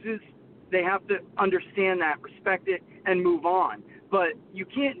side loses, they have to understand that, respect it, and move on. But you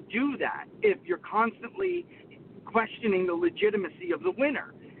can't do that if you're constantly questioning the legitimacy of the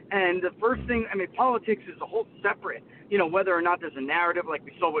winner. And the first thing, politics is a whole separate, whether or not there's a narrative like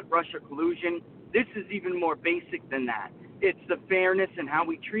we saw with Russia collusion. This is even more basic than that. It's the fairness and how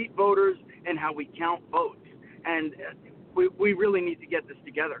we treat voters and how we count votes. And we really need to get this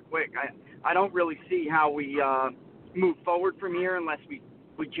together quick. I don't really see how we move forward from here unless we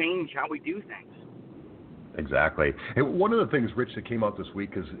change how we do things. Exactly. And one of the things, Rich, that came out this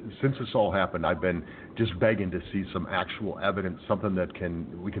week is since this all happened, I've been just begging to see some actual evidence, something that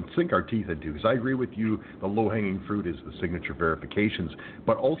we can sink our teeth into. Because I agree with you, the low-hanging fruit is the signature verifications.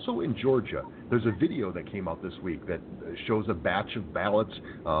 But also in Georgia, there's a video that came out this week that shows a batch of ballots,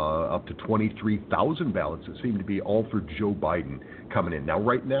 up to 23,000 ballots that seem to be all for Joe Biden coming in. Now,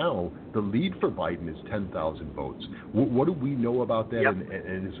 right now, the lead for Biden is 10,000 votes. What do we know about that? Yep.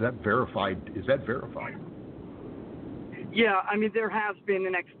 And is that verified? Yeah, there has been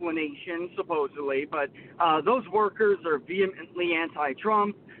an explanation, supposedly, but those workers are vehemently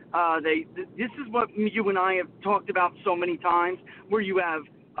anti-Trump. This is what you and I have talked about so many times, where you have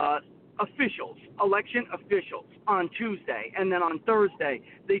election officials on Tuesday, and then on Thursday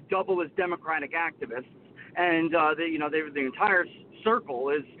they double as Democratic activists, and the entire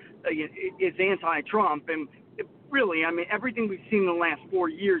circle is anti-Trump. And really, everything we've seen in the last 4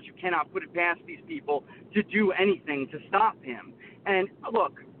 years, you cannot put it past these people to do anything to stop him. And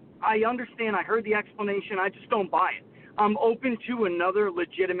look, I understand. I heard the explanation. I just don't buy it. I'm open to another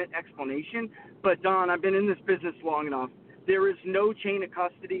legitimate explanation. But, Don, I've been in this business long enough. There is no chain of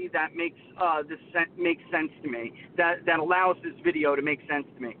custody that makes sense to me, that allows this video to make sense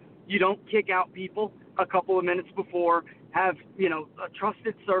to me. You don't kick out people a couple of minutes before, have, a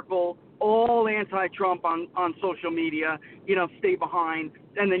trusted circle, all anti-Trump on social media, stay behind,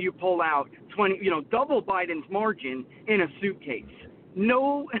 and then you pull out 20, double Biden's margin in a suitcase.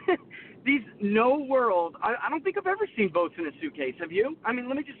 No, no world. I don't think I've ever seen votes in a suitcase. Have you? Let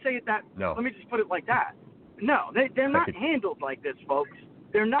me just say it that. No. Let me just put it like that. No, they're not handled like this, folks.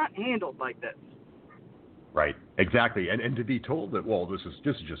 They're not handled like this. Right, exactly, and to be told that, well, this is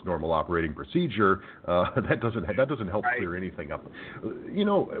just normal operating procedure, that doesn't help clear anything up.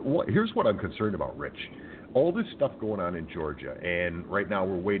 Here's what I'm concerned about, Rich. All this stuff going on in Georgia, and right now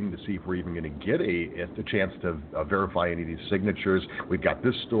we're waiting to see if we're even going to get a chance to verify any of these signatures. We've got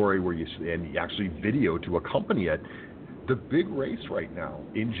this story where you actually video to accompany it. The big race right now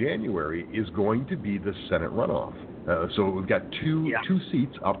in January is going to be the Senate runoff. So we've got two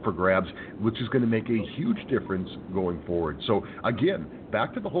seats up for grabs, which is going to make a huge difference going forward. So again,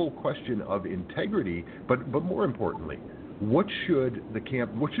 back to the whole question of integrity, but more importantly, what should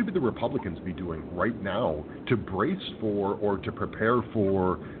the Republicans be doing right now to brace for or to prepare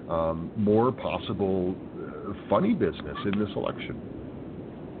for more possible funny business in this election?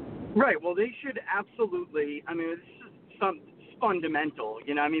 Right. Well, they should absolutely. This is fundamental.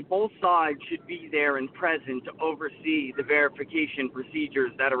 Both sides should be there and present to oversee the verification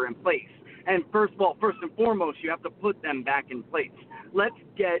procedures that are in place. And first and foremost, you have to put them back in place. Let's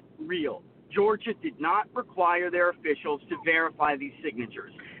get real. Georgia did not require their officials to verify these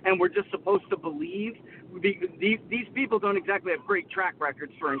signatures. And we're just supposed to believe these people don't exactly have great track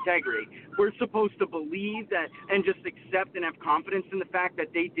records for integrity. We're supposed to believe that and just accept and have confidence in the fact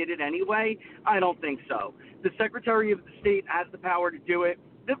that they did it anyway? I don't think so. The Secretary of the State has the power to do it.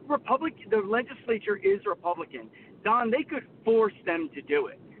 The legislature is Republican. Don, they could force them to do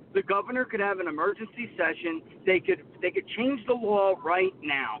it. The governor could have an emergency session. They could change the law right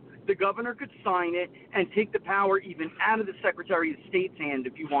now. The governor could sign it and take the power even out of the Secretary of State's hand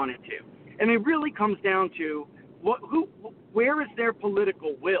if you wanted to. And it really comes down to where is their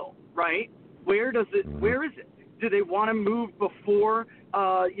political will, right? Where is it? Do they want to move before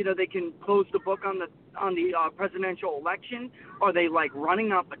they can close the book on the presidential election? Are they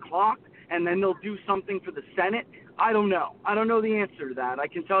running out the clock and then they'll do something for the Senate? I don't know. I don't know the answer to that. I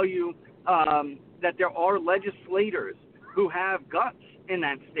can tell you that there are legislators who have guts in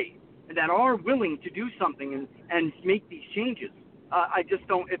that state that are willing to do something and make these changes. I just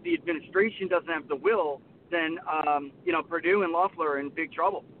don't. If the administration doesn't have the will, then Perdue and Loeffler are in big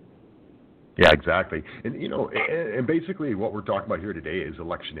trouble. Yeah, exactly. And, and basically what we're talking about here today is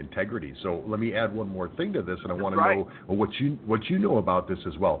election integrity. So let me add one more thing to this, and I want to know what you know about this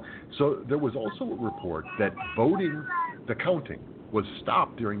as well. So there was also a report that the counting was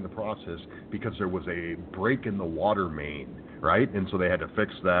stopped during the process because there was a break in the water main, right? And so they had to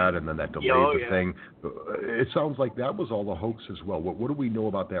fix that, and then that delayed the thing. It sounds like that was all a hoax as well. What do we know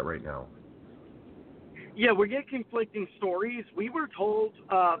about that right now? Yeah, we're getting conflicting stories. We were told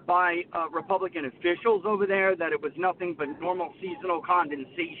by Republican officials over there that it was nothing but normal seasonal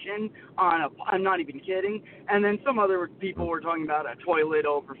condensation I'm not even kidding. And then some other people were talking about a toilet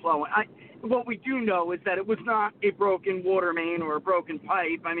overflowing. What we do know is that it was not a broken water main or a broken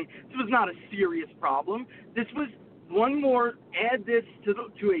pipe. I mean, this was not a serious problem. This was one more, add this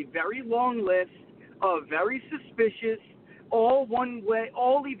to a very long list of very suspicious, all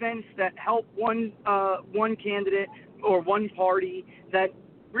events that help one candidate or one party that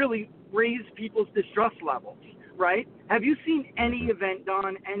really raise people's distrust levels, right? Have you seen any event,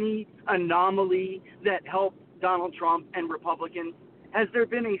 Don, any anomaly that helped Donald Trump and Republicans? Has there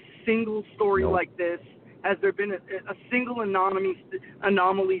been a single story like this? Has there been a single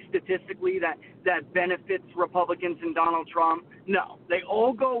anomaly statistically that benefits Republicans and Donald Trump? No. They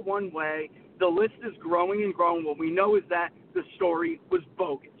all go one way. The list is growing and growing. What we know is that the story was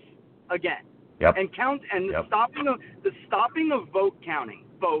bogus again. Yep. And the stopping of vote counting,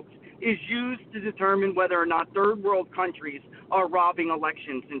 folks, is used to determine whether or not third world countries are robbing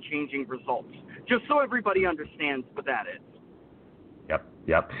elections and changing results. Just so everybody understands what that is.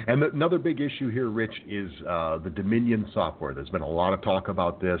 Yep. And another big issue here, Rich, is the Dominion software. There's been a lot of talk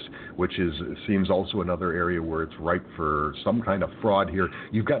about this, which seems also another area where it's ripe for some kind of fraud here.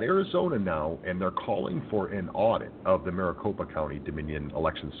 You've got Arizona now, and they're calling for an audit of the Maricopa County Dominion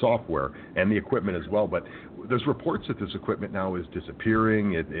election software and the equipment as well. But there's reports that this equipment now is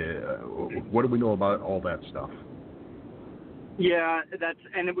disappearing. What do we know about all that stuff? Yeah,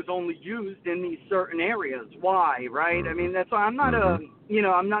 and it was only used in these certain areas. Why, right? I mean, that's why I'm not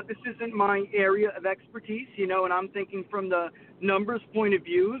this isn't my area of expertise, and I'm thinking from the numbers point of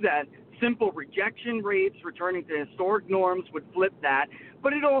view that simple rejection rates returning to historic norms would flip that.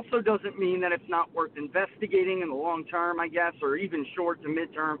 But it also doesn't mean that it's not worth investigating in the long term, I guess, or even short to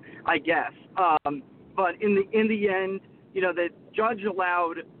midterm, I guess. But in the end, the judge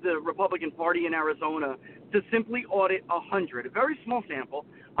allowed the Republican Party in Arizona to simply audit 100, a very small sample,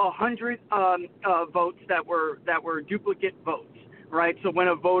 100 votes that were duplicate votes, right? So when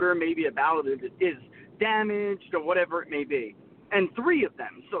a voter, maybe a ballot is damaged or whatever it may be, and 3 of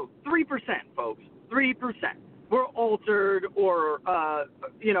them, so 3%, folks, 3% were altered or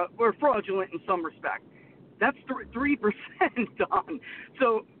were fraudulent in some respect. That's 3%, Don.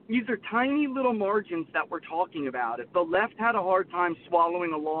 So these are tiny little margins that we're talking about. If the left had a hard time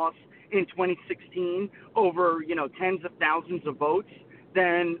swallowing a loss in 2016 over, tens of thousands of votes,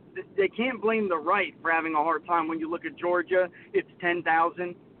 then they can't blame the right for having a hard time. When you look at Georgia, it's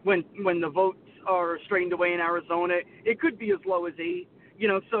 10,000. When the votes are straightened away in Arizona, it could be as low as 8.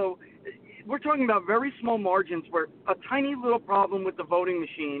 So we're talking about very small margins where a tiny little problem with the voting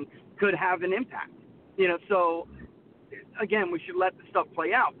machine could have an impact. So again, we should let the stuff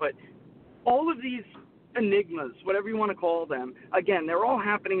play out. But all of these enigmas, whatever you want to call them, again, they're all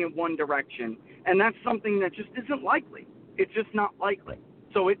happening in one direction, and that's something that just isn't likely. It's just not likely.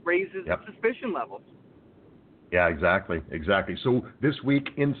 So it raises suspicion levels. Yeah, exactly. So this week,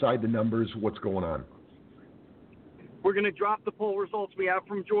 inside the numbers, what's going on? We're going to drop the poll results we have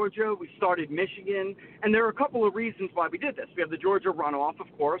from Georgia. We started Michigan, and there are a couple of reasons why we did this. We have the Georgia runoff,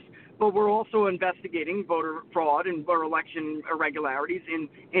 of course, but we're also investigating voter fraud and voter election irregularities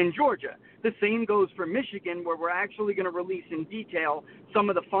in Georgia. The same goes for Michigan, where we're actually going to release in detail some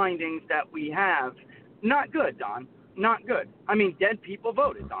of the findings that we have. Not good, Don. Not good. I mean, dead people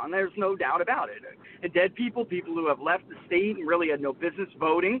voted, Don. There's no doubt about it. And dead people who have left the state and really had no business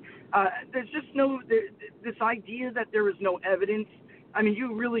voting. There's just this idea that there is no evidence. I mean,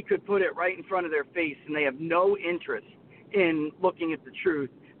 you really could put it right in front of their face, and they have no interest in looking at the truth.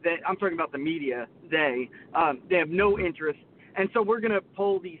 I'm talking about the media. They have no interest. And so we're going to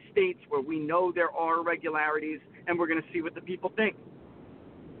poll these states where we know there are irregularities, and we're going to see what the people think.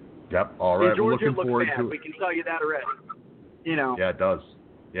 Yep. All right. Georgia looking forward bad. to it. We can tell you that already.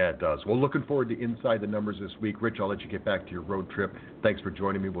 Yeah, it does. Well, looking forward to Inside the Numbers this week. Rich, I'll let you get back to your road trip. Thanks for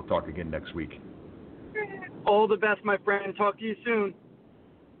joining me. We'll talk again next week. All the best, my friend. Talk to you soon.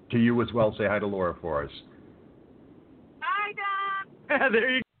 To you as well. Say hi to Laura for us. Hi, Dad. There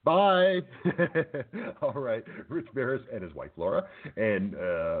you go. Bye. All right. Rich Baris and his wife, Laura, and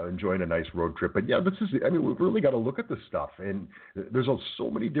enjoying a nice road trip. But yeah, we've really got to look at this stuff. And there's so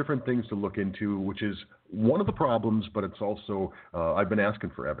many different things to look into, which is one of the problems, but it's also, I've been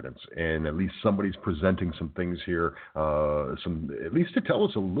asking for evidence. And at least somebody's presenting some things here, at least to tell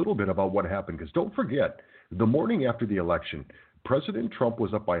us a little bit about what happened. Because don't forget, the morning after the election, President Trump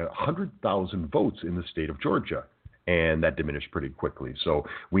was up by 100,000 votes in the state of Georgia. And that diminished pretty quickly. So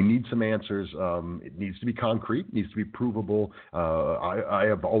we need some answers. It needs to be concrete, needs to be provable. I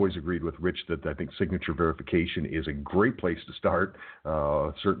have always agreed with Rich that I think signature verification is a great place to start.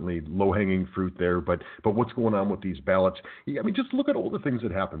 Certainly low-hanging fruit there. But what's going on with these ballots? I mean, just look at all the things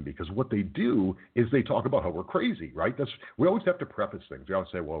that happen, because what they do is they talk about how we're crazy, right? We always have to preface things. We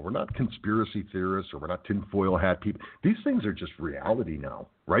always say, well, we're not conspiracy theorists or we're not tinfoil hat people. These things are just reality now.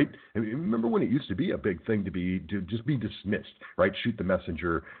 Right? I mean, remember when it used to be a big thing to just be dismissed, right? Shoot the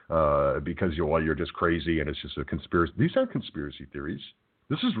messenger because you're just crazy and it's just a conspiracy. These aren't conspiracy theories.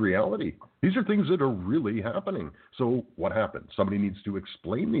 This is reality. These are things that are really happening. So what happened? Somebody needs to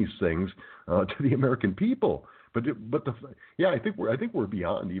explain these things to the American people. I think we're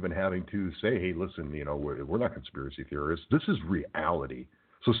beyond even having to say, hey, listen, we're not conspiracy theorists. This is reality.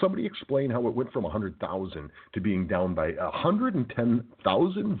 So somebody explain how it went from 100,000 to being down by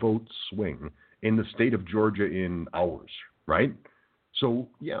 110,000 vote swing in the state of Georgia in hours, right? So,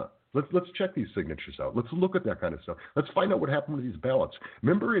 yeah, let's check these signatures out. Let's look at that kind of stuff. Let's find out what happened with these ballots.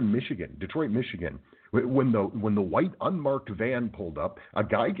 Remember in Michigan, Detroit, Michigan, when the white unmarked van pulled up, a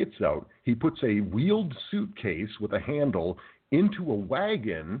guy gets out, he puts a wheeled suitcase with a handle into a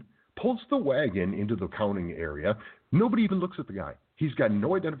wagon, pulls the wagon into the counting area. Nobody even looks at the guy. He's got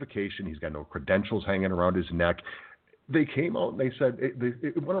no identification. He's got no credentials hanging around his neck. They came out and they said,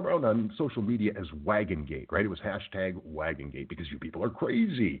 it went around on social media as Wagongate, right? It was hashtag Wagongate because you people are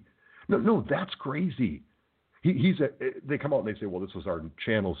crazy. No, that's crazy. They come out and they say, well, this was our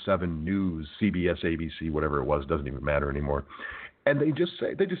Channel 7 News, CBS, ABC, whatever it was, doesn't even matter anymore. And they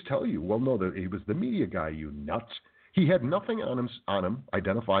just tell you, well, no, he was the media guy, you nuts. He had nothing on him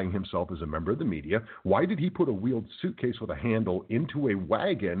identifying himself as a member of the media. Why did he put a wheeled suitcase with a handle into a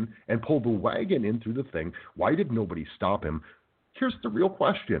wagon and pull the wagon in through the thing? Why did nobody stop him? Here's the real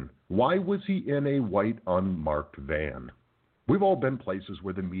question. Why was he in a white unmarked van? We've all been places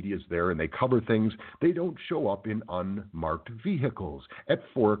where the media's there and they cover things. They don't show up in unmarked vehicles at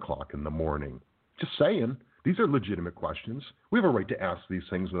 4 o'clock in the morning. Just saying. These are legitimate questions. We have a right to ask these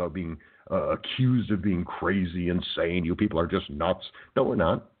things without being accused of being crazy, insane. You people are just nuts. No, we're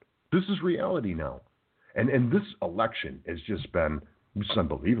not. This is reality now. And this election has just been just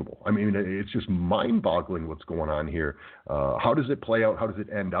unbelievable. I mean, it's just mind-boggling what's going on here. How does it play out? How does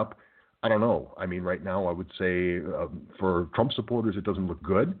it end up? I don't know. I mean, right now I would say for Trump supporters it doesn't look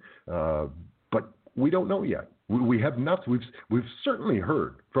good, but we don't know yet. We have not. We've certainly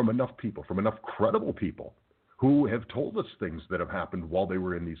heard from enough people, from enough credible people, who have told us things that have happened while they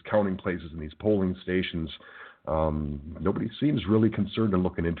were in these counting places and these polling stations. Nobody seems really concerned in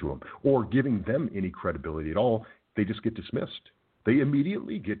looking into them or giving them any credibility at all. They just get dismissed. They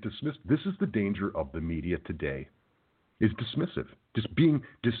immediately get dismissed. This is the danger of the media today, is dismissive. Just being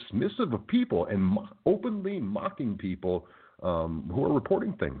dismissive of people and openly mocking people who are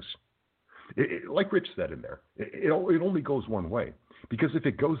reporting things. Like Rich said in there, it only goes one way. Because if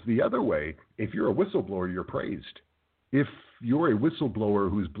it goes the other way, if you're a whistleblower, you're praised. If you're a whistleblower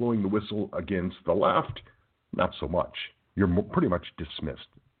who's blowing the whistle against the left, not so much. You're pretty much dismissed.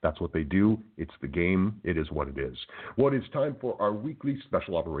 That's what they do. It's the game. It is what it is. Well, it's time for our weekly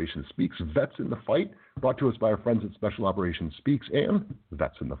Special Operations Speaks Vets in the Fight, brought to us by our friends at Special Operations Speaks and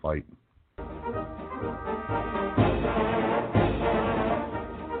Vets in the Fight.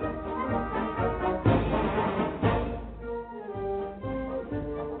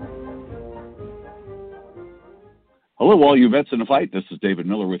 Hello, all you Vets in the Fight. This is David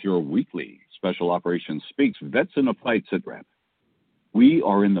Miller with your weekly Special Operations Speaks Vets in the Fight SITREP. We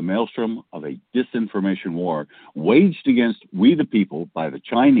are in the maelstrom of a disinformation war waged against we the people by the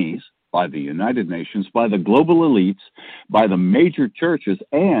Chinese, by the United Nations, by the global elites, by the major churches,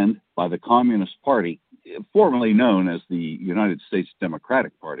 and by the Communist Party, formerly known as the United States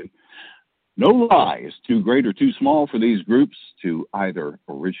Democratic Party. No lie is too great or too small for these groups to either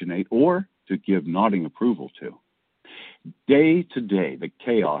originate or to give nodding approval to. Day to day, the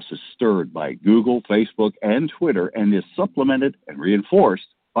chaos is stirred by Google, Facebook, and Twitter and is supplemented and reinforced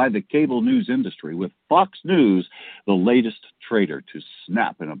by the cable news industry, with Fox News the latest traitor to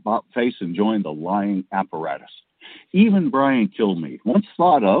snap an about-face and join the lying apparatus. Even Brian Kilmeade, once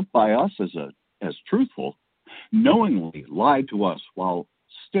thought of by us as truthful, knowingly lied to us while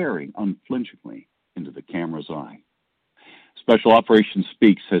staring unflinchingly into the camera's eye. Special Operations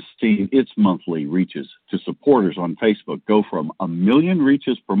Speaks has seen its monthly reaches to supporters on Facebook go from 1 million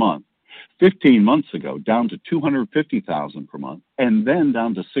reaches per month 15 months ago down to 250,000 per month, and then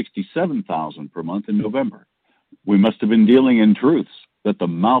down to 67,000 per month in November. We must have been dealing in truths that the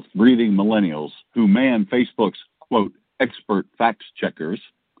mouth-breathing millennials who man Facebook's, quote, expert fact-checkers,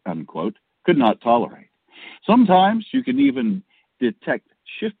 unquote, could not tolerate. Sometimes you can even detect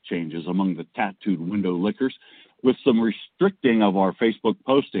shift changes among the tattooed window lickers, with some restricting of our Facebook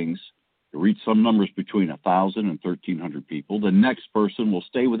postings to reach some numbers between 1,000 and 1,300 people. The next person will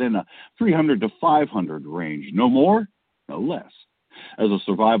stay within a 300 to 500 range. No more, no less. As a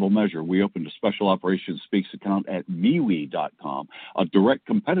survival measure, we opened a Special Operations Speaks account at MeWe.com, a direct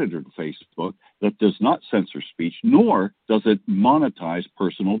competitor to Facebook that does not censor speech, nor does it monetize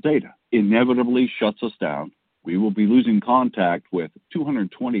personal data. Inevitably shuts us down. We will be losing contact with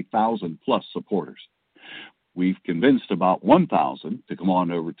 220,000 plus supporters. We've convinced about 1,000 to come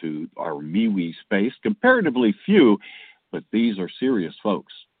on over to our MeWe space. Comparatively few, but these are serious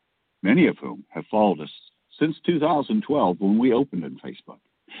folks, many of whom have followed us since 2012 when we opened on Facebook.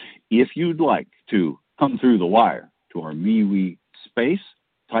 If you'd like to come through the wire to our MeWe space,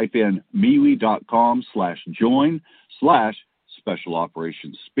 type in MeWe.com/join/Special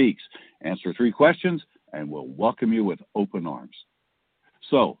Operations Speaks. Answer 3 questions, and we'll welcome you with open arms.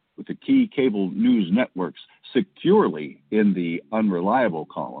 So, with the key cable news networks securely in the unreliable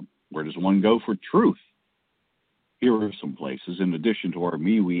column, where does one go for truth? Here are some places, in addition to our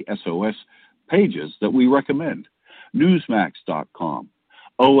MeWe SOS pages, that we recommend. Newsmax.com,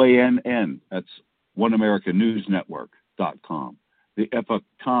 OANN, that's One America News Network.com, the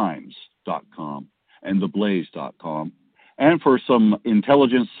EpochTimes.com, and theblaze.com. And for some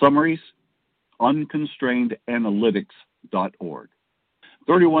intelligence summaries, unconstrainedanalytics.org.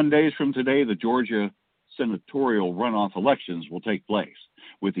 31 days from today, the Georgia senatorial runoff elections will take place,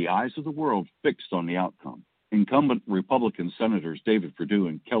 with the eyes of the world fixed on the outcome. Incumbent Republican Senators David Perdue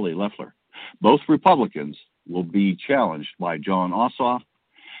and Kelly Loeffler, both Republicans, will be challenged by John Ossoff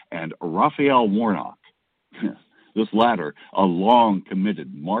and Raphael Warnock. This latter, a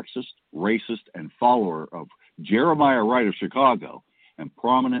long-committed Marxist, racist, and follower of Jeremiah Wright of Chicago, and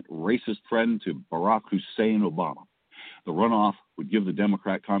prominent racist friend to Barack Hussein Obama. The runoff would give the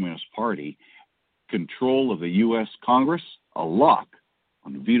Democrat Communist Party control of the U.S. Congress, a lock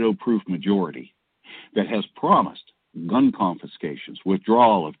on a veto-proof majority that has promised gun confiscations,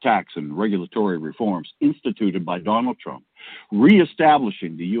 withdrawal of tax and regulatory reforms instituted by Donald Trump,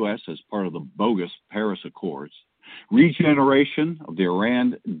 reestablishing the U.S. as part of the bogus Paris Accords, regeneration of the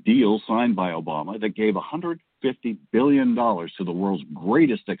Iran deal signed by Obama that gave $150 billion to the world's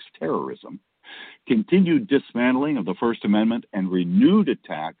greatest ex-terrorism, continued dismantling of the First Amendment, and renewed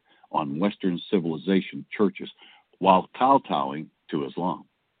attack on Western civilization churches while kowtowing to Islam.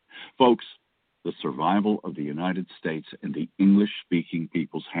 Folks, the survival of the United States and the English-speaking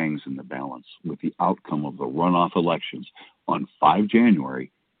peoples hangs in the balance with the outcome of the runoff elections on 5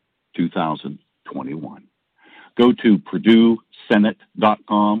 January 2021. Go to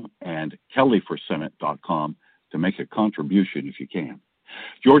PurdueSenate.com and KellyForSenate.com to make a contribution if you can.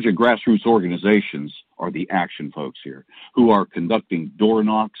 Georgia grassroots organizations are the action folks here, who are conducting door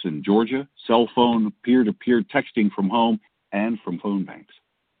knocks in Georgia, cell phone, peer-to-peer texting from home, and from phone banks.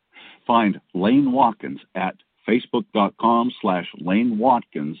 Find Lane Watkins at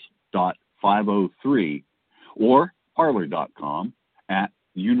facebook.com/LaneWatkins.503 or Parler.com at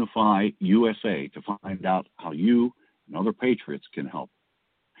Unify USA to find out how you and other patriots can help.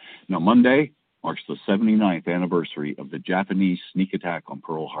 Now, Monday marks the 79th anniversary of the Japanese sneak attack on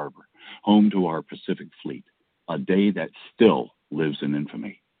Pearl Harbor, home to our Pacific Fleet, a day that still lives in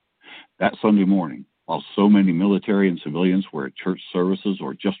infamy. That Sunday morning, while so many military and civilians were at church services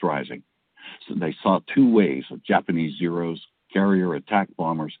or just rising, so they saw 2 waves of Japanese Zeros, carrier attack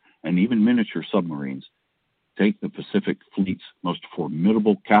bombers, and even miniature submarines take the Pacific Fleet's most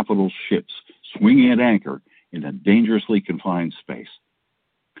formidable capital ships swinging at anchor in a dangerously confined space.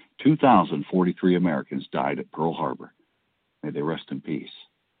 2,043 Americans died at Pearl Harbor. May they rest in peace.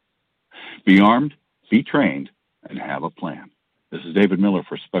 Be armed, be trained, and have a plan. This is David Miller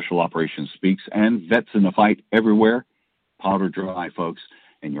for Special Operations Speaks and Vets in the Fight everywhere. Powder dry, folks,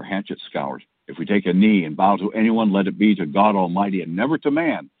 and your hatchet scoured. If we take a knee and bow to anyone, let it be to God Almighty and never to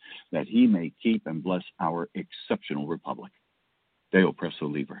man, that he may keep and bless our exceptional republic. Deo Presto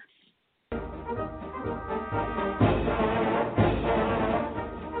Libre.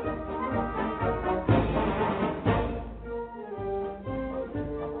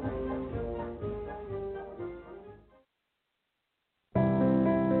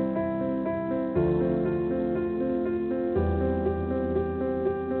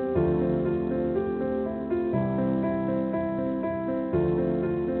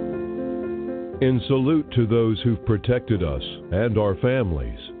 In salute to those who've protected us and our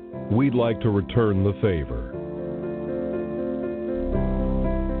families, we'd like to return the favor.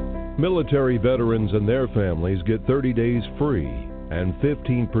 Military veterans and their families get 30 days free and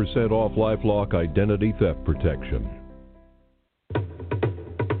 15% off LifeLock identity theft protection.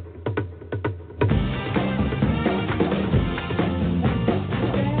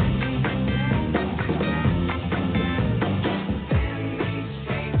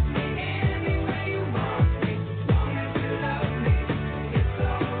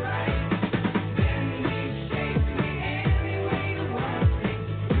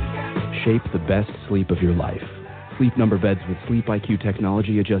 Shape the best sleep of your life. Sleep Number beds with Sleep IQ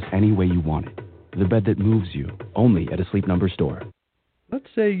technology adjust any way you want it. The bed that moves you, only at a Sleep Number store. Let's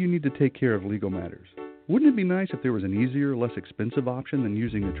say you need to take care of legal matters. Wouldn't it be nice if there was an easier, less expensive option than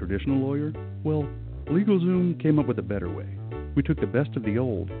using a traditional lawyer? Well, LegalZoom came up with a better way. We took the best of the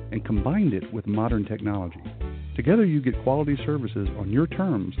old and combined it with modern technology. Together you get quality services on your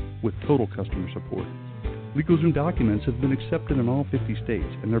terms with total customer support. LegalZoom documents have been accepted in all 50 states,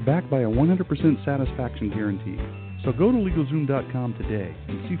 and they're backed by a 100% satisfaction guarantee. So go to LegalZoom.com today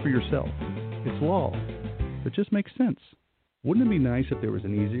and see for yourself. It's law that just makes sense. Wouldn't it be nice if there was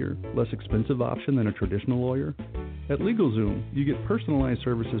an easier, less expensive option than a traditional lawyer? At LegalZoom, you get personalized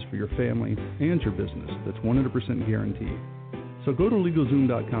services for your family and your business that's 100% guaranteed. So go to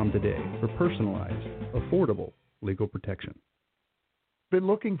LegalZoom.com today for personalized, affordable legal protection. Been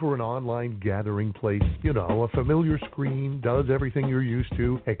looking for an online gathering place? You know, a familiar screen, does everything you're used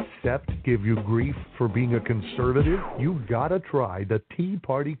to, except give you grief for being a conservative? You've got to try the Tea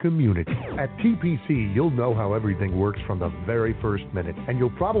Party community. At TPC, you'll know how everything works from the very first minute, and you'll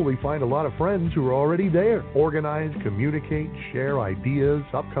probably find a lot of friends who are already there. Organize, communicate, share ideas,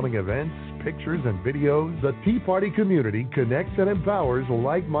 upcoming events, pictures, and videos. The Tea Party community connects and empowers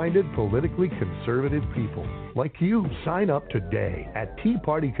like-minded, politically conservative people like you. Sign up today at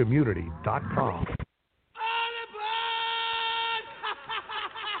teapartycommunity.com.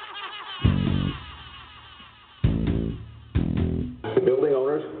 Building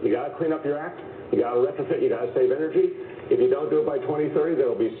owners, you got to clean up your act. You got to retrofit. You got to save energy. If you don't do it by 2030, there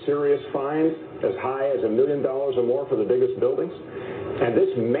will be serious fines as high as $1 million or more for the biggest buildings. And this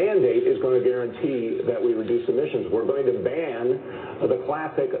mandate is going to guarantee that we reduce emissions. We're going to ban the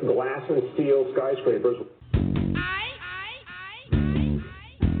classic glass and steel skyscrapers.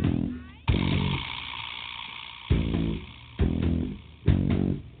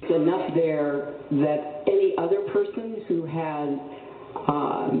 Enough there that any other person who had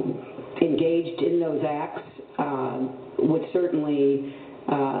engaged in those acts would certainly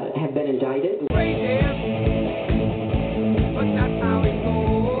have been indicted.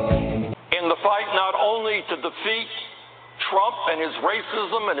 In the fight not only to defeat Trump and his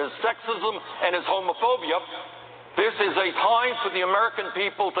racism and his sexism and his homophobia, this is a time for the American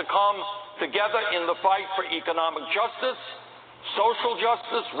people to come together in the fight for economic justice, social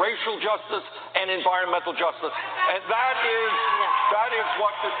justice, racial justice, and environmental justice. And that is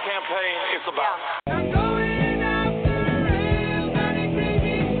what this campaign is about.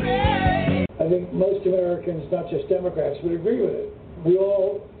 I think most Americans, not just Democrats, would agree with it.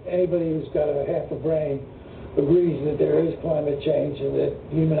 Anybody who's got a half a brain agrees that there is climate change and that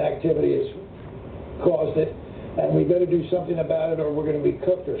human activity has caused it, and we better do something about it or we're going to be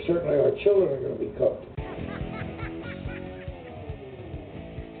cooked, or certainly our children are going to be cooked.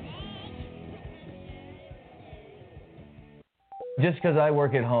 Just because I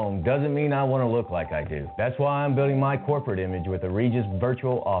work at home doesn't mean I want to look like I do. That's why I'm building my corporate image with a Regis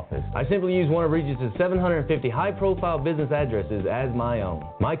virtual office. I simply use one of Regis's 750 high-profile business addresses as my own.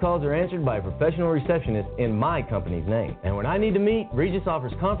 My calls are answered by a professional receptionist in my company's name. And when I need to meet, Regis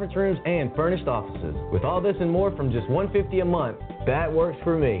offers conference rooms and furnished offices. With all this and more from just $150 a month, that works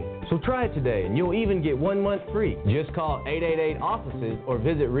for me. So try it today, and you'll even get 1 month free. Just call 888-OFFICES or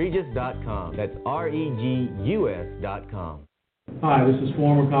visit regis.com. That's REGUS.com. Hi, this is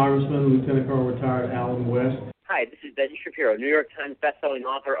former Congressman, Lieutenant Colonel retired Alan West. Hi, this is Deneen Shapiro, New York Times bestselling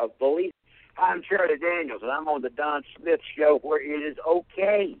author of Bullies. Hi, I'm Charlie Daniels, and I'm on the Don Smith Show, where it is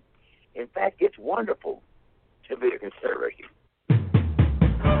okay. In fact, it's wonderful to be a conservative.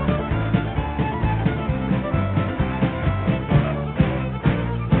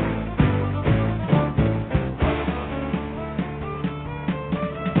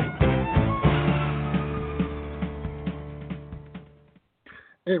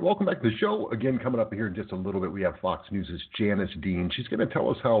 Hey, welcome back to the show. Again, coming up here in just a little bit, we have Fox News' Janice Dean. She's going to tell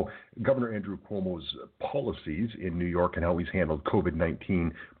us how Governor Andrew Cuomo's policies in New York and how he's handled COVID-19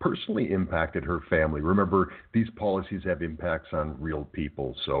 personally impacted her family. Remember, these policies have impacts on real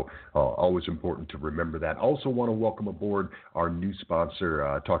people, so always important to remember that. Also want to welcome aboard our new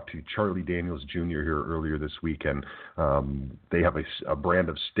sponsor. Talked to Charlie Daniels Jr. here earlier this week, and they have a brand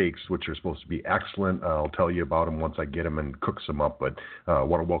of steaks which are supposed to be excellent. I'll tell you about them once I get them and cook some up, but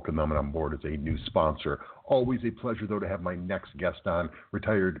want to welcome them on board as a new sponsor. Always a pleasure, though, to have my next guest on,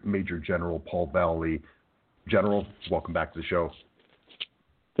 retired Major General Paul Vallely. General, welcome back to the show.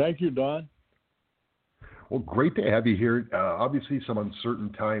 Thank you, Don. Well, great to have you here. Obviously, some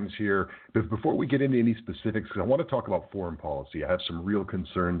uncertain times here. But before we get into any specifics, I want to talk about foreign policy. I have some real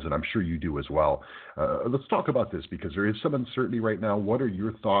concerns, and I'm sure you do as well. Let's talk about this because there is some uncertainty right now. What are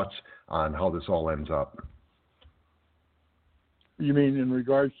your thoughts on how this all ends up? You mean in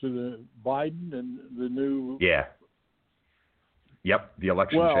regards to the Biden and the new... Yeah. Yep, the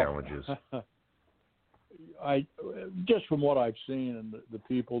election challenges. Just from what I've seen and the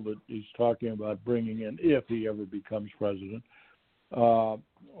people that he's talking about bringing in, if he ever becomes president, are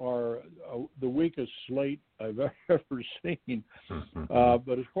the weakest slate I've ever seen.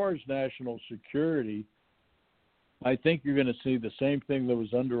 But as far as national security, I think you're going to see the same thing that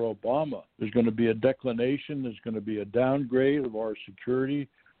was under Obama. There's going to be a declination. There's going to be a downgrade of our security,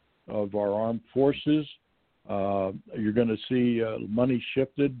 of our armed forces. You're going to see money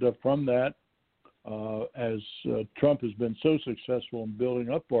shifted from that as Trump has been so successful in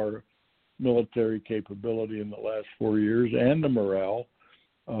building up our military capability in the last 4 years and the morale.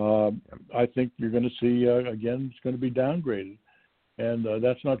 I think you're going to see, again, it's going to be downgraded. And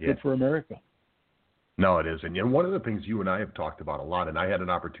that's not good for America. No, it isn't. And one of the things you and I have talked about a lot, and I had an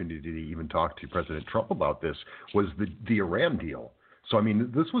opportunity to even talk to President Trump about this, was the Iran deal. So, I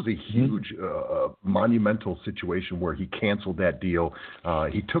mean, this was a huge, monumental situation where he canceled that deal.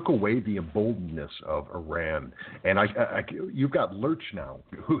 He took away the emboldenedness of Iran. And you've got Lurch now,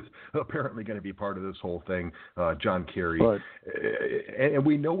 who's apparently going to be part of this whole thing, John Kerry. Right. And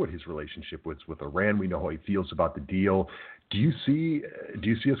we know what his relationship was with Iran. We know how he feels about the deal. Do you see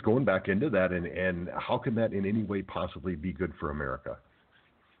us going back into that, and how can that in any way possibly be good for America?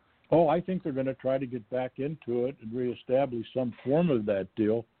 Oh, I think they're going to try to get back into it and reestablish some form of that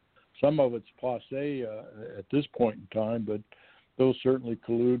deal. Some of it's passé at this point in time, but they'll certainly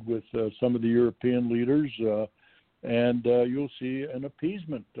collude with some of the European leaders, and you'll see an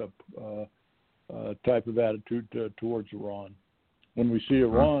appeasement type of attitude towards Iran. When we see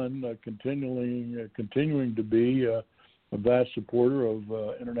Iran continuing to be a vast supporter of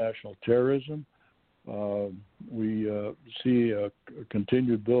international terrorism, we see a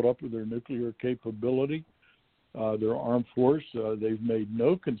continued build-up of their nuclear capability, their armed force. They've made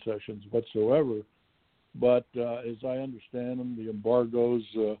no concessions whatsoever. But as I understand them, the embargoes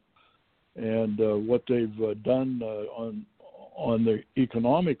and what they've done on the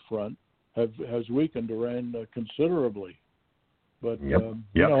economic front has weakened Iran considerably. But, you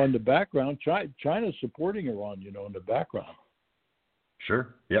know, in the background, China's supporting Iran, you know, in the background.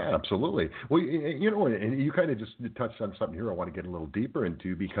 Sure. Yeah, absolutely. Well, you know, and you kind of just touched on something here I want to get a little deeper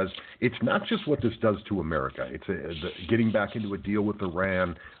into, because it's not just what this does to America. It's getting back into a deal with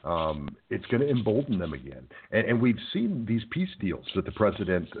Iran. It's going to embolden them again. And we've seen these peace deals that the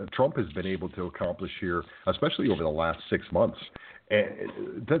President Trump has been able to accomplish here, especially over the last 6 months.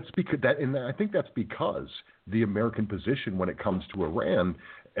 And that's because and I think that's because the American position when it comes to Iran,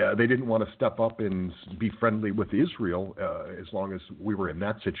 they didn't want to step up and be friendly with Israel as long as we were in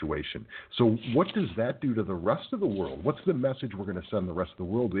that situation. So what does that do to the rest of the world? What's the message we're going to send the rest of the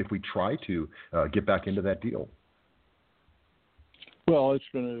world if we try to get back into that deal? Well, it's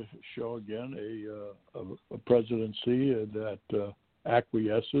going to show again a presidency that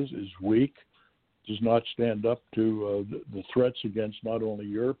acquiesces, is weak, does not stand up to the threats against not only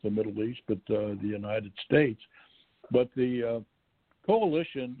Europe, the Middle East, but the United States. But the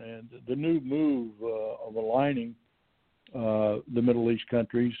coalition and the new move of aligning the Middle East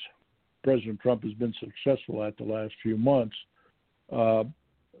countries, President Trump has been successful at the last few months.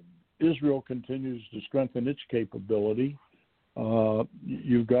 Israel continues to strengthen its capability.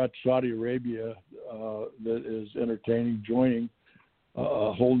 You've got Saudi Arabia that is entertaining joining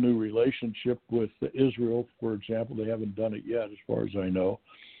a whole new relationship with Israel, for example. They haven't done it yet, as far as I know,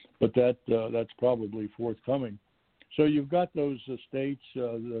 but that's probably forthcoming. So you've got those states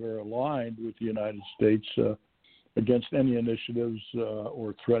that are aligned with the United States against any initiatives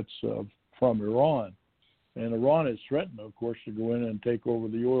or threats from Iran. And Iran has threatened, of course, to go in and take over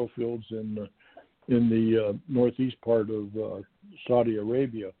the oil fields in in the northeast part of Saudi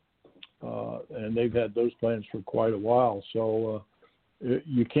Arabia, and they've had those plans for quite a while. So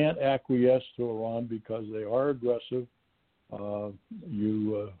you can't acquiesce to Iran because they are aggressive.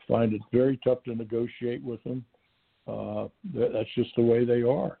 You find it very tough to negotiate with them. That's just the way they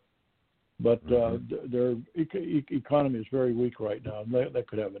are. But their economy is very weak right now, and that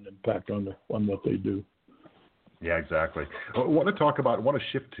could have an impact on what they do. Yeah, exactly. I want to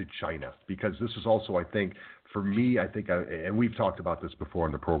shift to China, because this is also, I think, for me, and we've talked about this before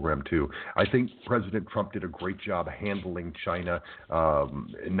in the program too, I think President Trump did a great job handling China,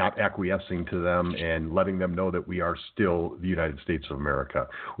 not acquiescing to them and letting them know that we are still the United States of America.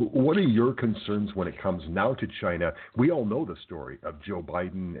 What are your concerns when it comes now to China? We all know the story of Joe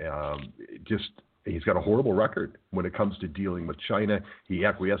Biden, he's got a horrible record when it comes to dealing with China. He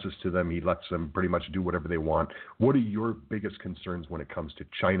acquiesces to them. He lets them pretty much do whatever they want. What are your biggest concerns when it comes to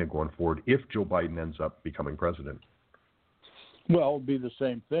China going forward if Joe Biden ends up becoming president? Well, it'll be the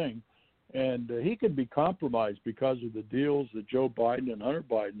same thing. And he could be compromised because of the deals that Joe Biden and Hunter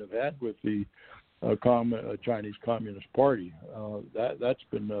Biden have had with the Chinese Communist Party. That's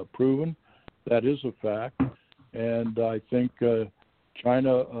been proven. That is a fact. And I think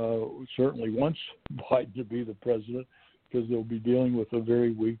China certainly wants Biden to be the president because they'll be dealing with a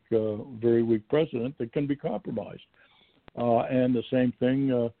very weak president that can be compromised. And the same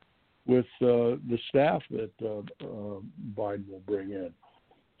thing with the staff that Biden will bring in.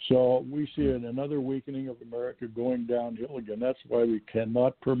 So we see another weakening of America going downhill again. That's why we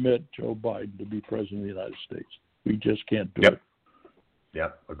cannot permit Joe Biden to be president of the United States. We just can't do it.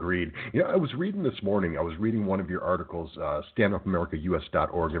 Yeah, agreed. I was reading this morning, one of your articles,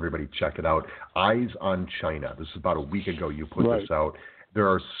 standupamericaus.org. Everybody check it out. Eyes on China. This is about a week ago you put this out. There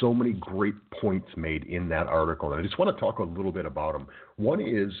are so many great points made in that article, and I just want to talk a little bit about them. One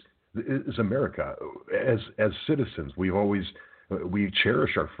is America. As citizens, we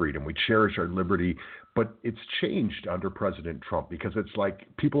cherish our freedom, we cherish our liberty, but it's changed under President Trump because it's like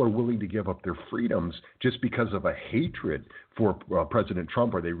people are willing to give up their freedoms just because of a hatred for President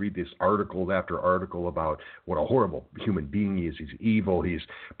Trump, or they read this article after article about what a horrible human being he is. He's evil.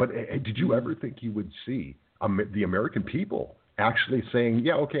 But did you ever think you would see the American people actually saying,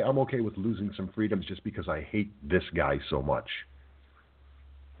 yeah, okay, I'm okay with losing some freedoms just because I hate this guy so much?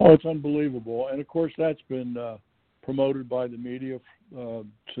 Oh, it's unbelievable. And, of course, that's been promoted by the media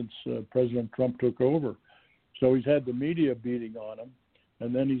since President Trump took over. So he's had the media beating on him,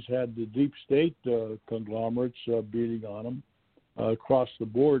 and then he's had the deep state conglomerates beating on him across the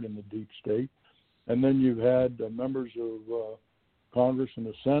board in the deep state. And then you've had members of Congress and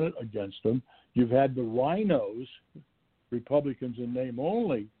the Senate against him. You've had the rhinos, Republicans in name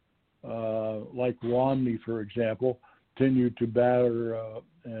only, like Romney, for example, continue to batter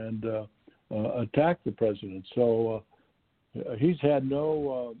and attack the president. So he's had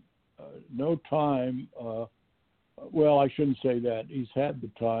no time. Well, I shouldn't say that. He's had the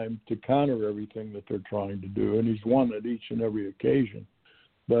time to counter everything that they're trying to do, and he's won at each and every occasion.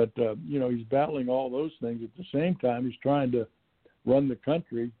 But, he's battling all those things. At the same time, he's trying to run the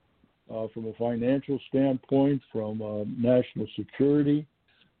country from a financial standpoint, from national security,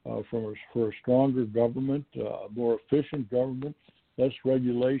 for a stronger government, a more efficient government, less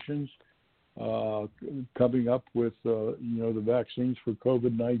regulations, coming up with, the vaccines for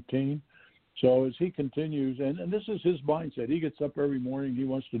COVID-19. So as he continues, and this is his mindset, he gets up every morning, he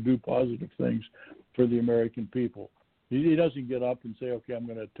wants to do positive things for the American people. He doesn't get up and say, okay, I'm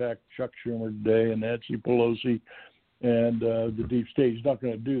going to attack Chuck Schumer today and Nancy Pelosi and the deep state. He's not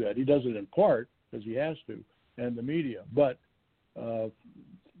going to do that. He does it in part because he has to, and the media. But,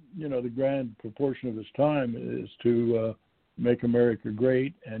 the grand proportion of his time is to make America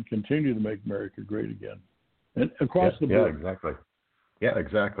great and continue to make America great again. And across the board. Yeah, exactly. Yeah,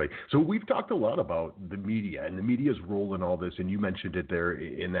 exactly. So we've talked a lot about the media and the media's role in all this, and you mentioned it there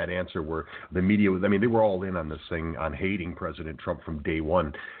in that answer where the media was, they were all in on this thing, on hating President Trump from day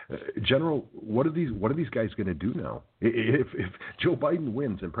one. General, what are these guys going to do now? If Joe Biden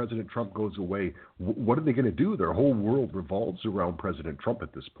wins and President Trump goes away, what are they going to do? Their whole world revolves around President Trump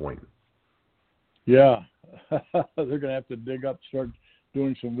at this point. Yeah, they're going to have to dig up, start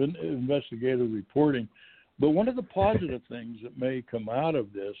doing some investigative reporting. But one of the positive things that may come out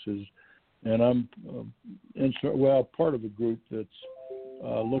of this is, and I'm part of a group that's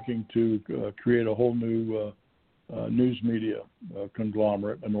looking to create a whole new news media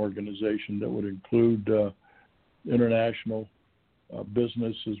conglomerate, an organization that would include international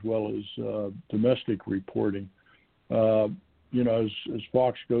business as well as domestic reporting. As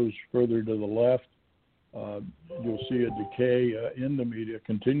Fox goes further to the left, you'll see a decay in the media,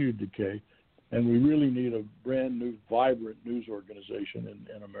 continued decay. And we really need a brand new, vibrant news organization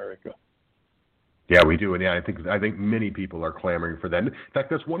in America. Yeah, we do, and yeah, I think many people are clamoring for that. In fact,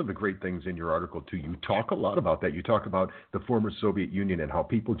 that's one of the great things in your article too. You talk a lot about that. You talk about the former Soviet Union and how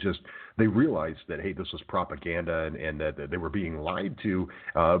people they realized that, hey, this was propaganda and that they were being lied to.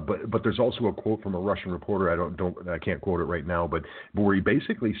 But there's also a quote from a Russian reporter. I can't quote it right now, but where he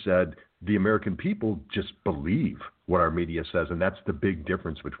basically said the American people just believe what our media says, and that's the big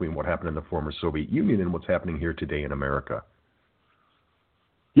difference between what happened in the former Soviet Union and what's happening here today in America.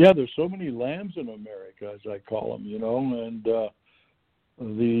 Yeah, there's so many lambs in America, as I call them, and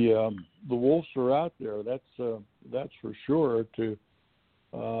the wolves are out there. That's for sure to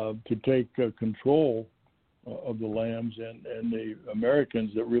take control of the lambs and the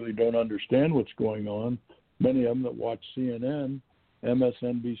Americans that really don't understand what's going on. Many of them that watch CNN,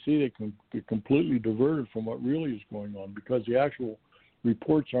 MSNBC, they can get completely diverted from what really is going on because the actual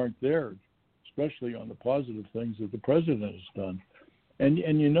reports aren't there, especially on the positive things that the president has done. And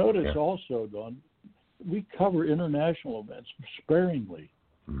you notice also, Don, we cover international events sparingly.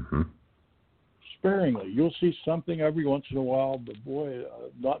 Mm-hmm. Sparingly. You'll see something every once in a while, but boy,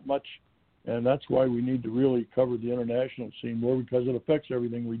 not much. And that's why we need to really cover the international scene more because it affects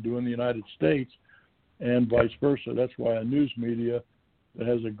everything we do in the United States and vice versa. That's why a news media that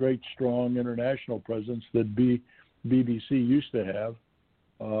has a great, strong international presence that BBC used to have,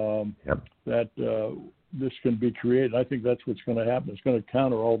 this can be created. I think that's what's going to happen. It's going to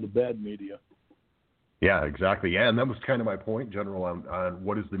counter all the bad media. Yeah, exactly. Yeah, and that was kind of my point, General, on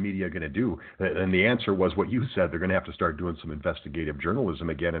what is the media going to do. And the answer was what you said. They're going to have to start doing some investigative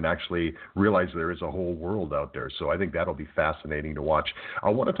journalism again and actually realize there is a whole world out there. So I think that'll be fascinating to watch. I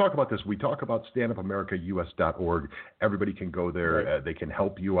want to talk about this. We talk about standupamericaus.org. Everybody can go there. Right. They can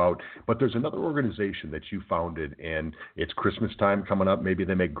help you out. But there's another organization that you founded, and it's Christmas time coming up. Maybe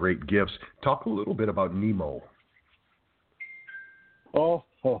they make great gifts. Talk a little bit about Nemo.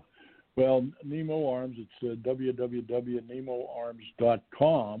 Well, Nemo Arms, it's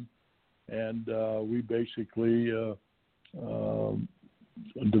www.nemoarms.com, and we basically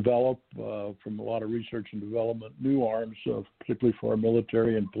develop, from a lot of research and development, new arms, particularly for our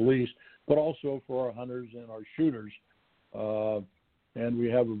military and police, but also for our hunters and our shooters. And we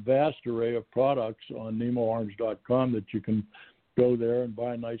have a vast array of products on nemoarms.com that you can go there and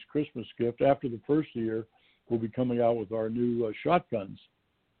buy a nice Christmas gift. After the first year, we'll be coming out with our new shotguns.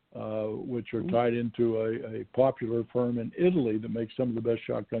 Which are tied into a popular firm in Italy that makes some of the best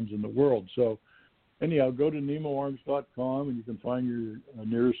shotguns in the world. So anyhow, go to nemoarms.com and you can find your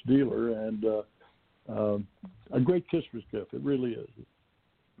nearest dealer, and a great Christmas gift. It really is.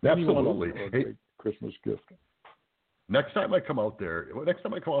 Absolutely. A great Christmas gift. Next time I come out there, I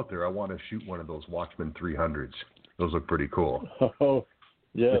want to shoot one of those Watchman 300s. Those look pretty cool. Oh,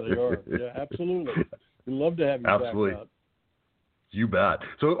 yeah, they are. Yeah, absolutely. We'd love to have you back out. You bet.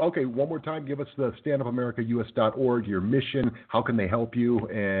 So, okay, one more time, give us the standupamericaus.org, your mission, how can they help you,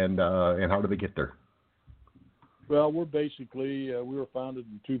 and how do they get there? Well, we're basically, we were founded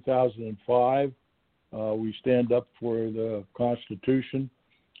in 2005. We stand up for the Constitution,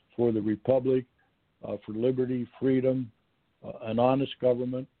 for the Republic, for liberty, freedom, an honest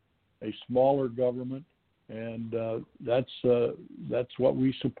government, a smaller government, and that's what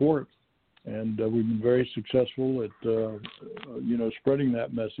we support. And we've been very successful at, spreading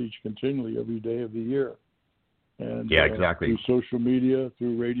that message continually every day of the year. And, yeah, exactly. Through social media,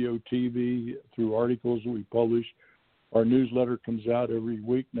 through radio, TV, through articles that we publish. Our newsletter comes out every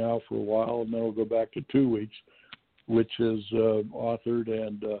week now for a while, and then it'll go back to 2 weeks, which is authored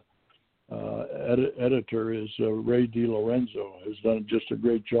and editor is Ray DiLorenzo, who's done just a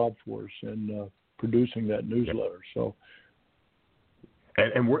great job for us in producing that newsletter. So.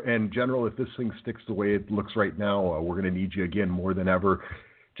 And General, if this thing sticks the way it looks right now, we're going to need you again more than ever,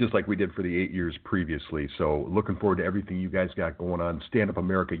 just like we did for the 8 years previously. So looking forward to everything you guys got going on.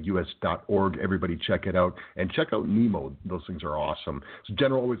 StandUpAmericaUS.org. Everybody check it out. And check out Nemo. Those things are awesome. So,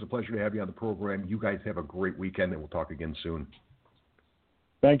 General, always a pleasure to have you on the program. You guys have a great weekend, and we'll talk again soon.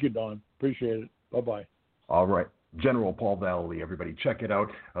 Thank you, Don. Appreciate it. Bye-bye. All right. General Paul Vallely, everybody check it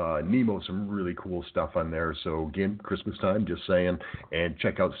out. Nemo, some really cool stuff on there. So again, Christmas time, just saying, and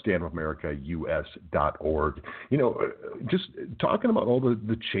check out standupamericaus.org. Just talking about all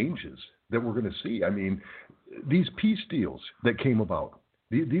the changes that we're going to see. I mean, these peace deals that came about,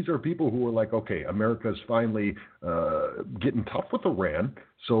 these are people who are like, okay, America's finally getting tough with Iran,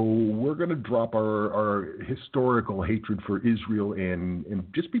 so we're going to drop our historical hatred for Israel and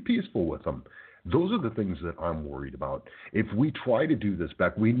just be peaceful with them. Those are the things that I'm worried about. If we try to do this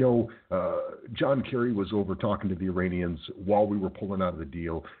back, we know John Kerry was over talking to the Iranians while we were pulling out of the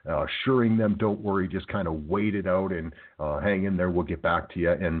deal, assuring them, don't worry, just kind of wait it out and hang in there, we'll get back to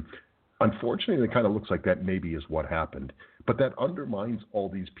you. And unfortunately, it kind of looks like that maybe is what happened. But that undermines all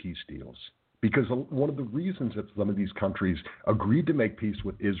these peace deals. Because one of the reasons that some of these countries agreed to make peace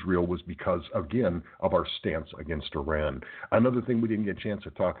with Israel was because, again, of our stance against Iran. Another thing we didn't get a chance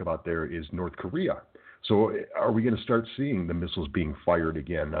to talk about there is North Korea. So are we going to start seeing the missiles being fired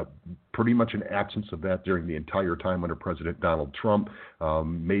again? Pretty much an absence of that during the entire time under President Donald Trump,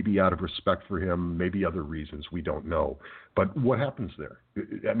 maybe out of respect for him, maybe other reasons, we don't know. But what happens there?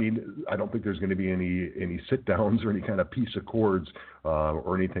 I mean, I don't think there's going to be any sit-downs or any kind of peace accords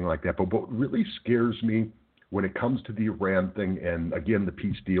or anything like that. But what really scares me when it comes to the Iran thing and, again, the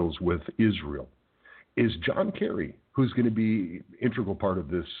peace deals with Israel is John Kerry, who's going to be integral part of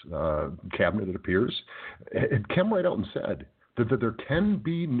this cabinet, it appears, had come right out and said that there can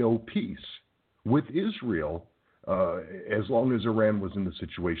be no peace with Israel as long as Iran was in the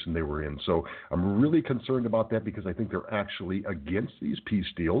situation they were in. So I'm really concerned about that because I think they're actually against these peace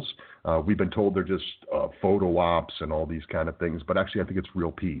deals. We've been told they're just photo ops and all these kind of things, but actually I think it's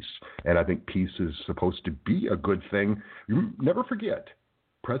real peace. And I think peace is supposed to be a good thing. You never forget,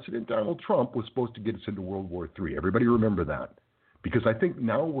 President Donald Trump was supposed to get us into World War III. Everybody remember that. Because I think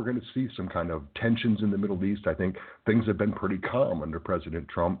now we're going to see some kind of tensions in the Middle East. I think things have been pretty calm under President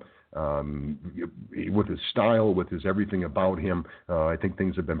Trump. With his style, with his everything about him, I think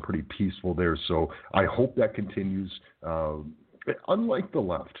things have been pretty peaceful there. So I hope that continues. Unlike the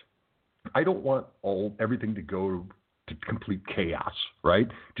left, I don't want everything to go to complete chaos, right?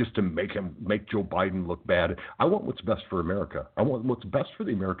 Just to make Joe Biden look bad. I want what's best for America. I want what's best for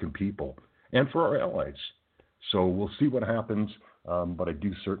the American people and for our allies. So we'll see what happens. But I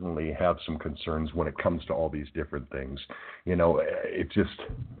do certainly have some concerns when it comes to all these different things. You know,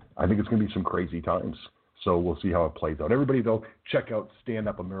 I think it's going to be some crazy times. So we'll see how it plays out. Everybody, though, check out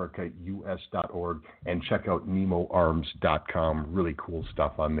standupamericaus.org and check out nemoarms.com. Really cool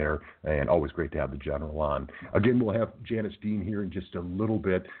stuff on there, and always great to have the General on. Again, we'll have Janice Dean here in just a little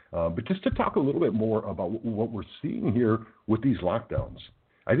bit, but just to talk a little bit more about what we're seeing here with these lockdowns.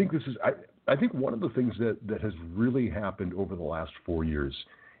 I think I think one of the things that has really happened over the last 4 years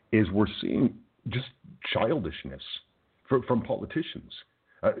is we're seeing just childishness from politicians.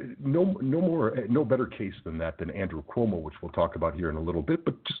 No better case than that than Andrew Cuomo, which we'll talk about here in a little bit.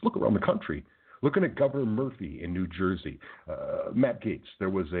 But just look around the country. Looking at Governor Murphy in New Jersey, Matt Gaetz.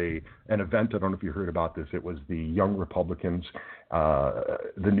 There was an event. I don't know if you heard about this. It was the Young Republicans,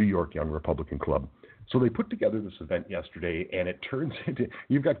 the New York Young Republican Club. So they put together this event yesterday, and it turns into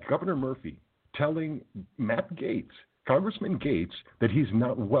you've got Governor Murphy telling Matt Gaetz, Congressman Gaetz, that he's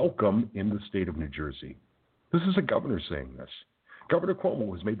not welcome in the state of New Jersey. This is a governor saying this. Governor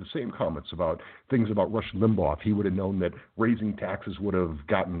Cuomo has made the same comments about things about Rush Limbaugh. If he would have known that raising taxes would have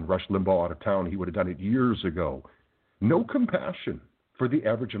gotten Rush Limbaugh out of town, he would have done it years ago. No compassion for the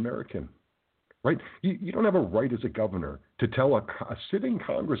average American, right? You don't have a right as a governor to tell a sitting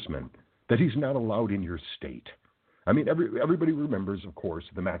congressman that he's not allowed in your state. I mean, everybody remembers, of course,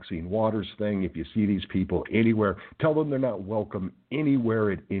 the Maxine Waters thing. If you see these people anywhere, tell them they're not welcome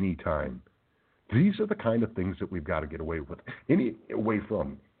anywhere at any time. These are the kind of things that we've got to get away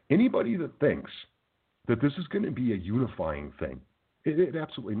from. Anybody that thinks that this is going to be a unifying thing, it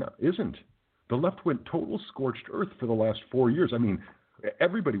absolutely isn't. The left went total scorched earth for the last 4 years. I mean,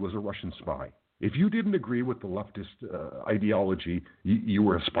 everybody was a Russian spy. If you didn't agree with the leftist ideology, you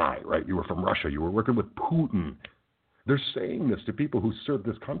were a spy, right? You were from Russia. You were working with Putin. They're saying this to people who serve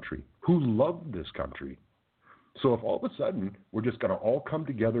this country, who love this country. So if all of a sudden we're just going to all come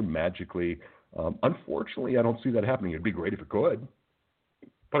together magically, unfortunately, I don't see that happening. It'd be great if it could,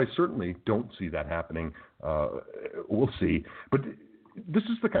 but I certainly don't see that happening. We'll see. But this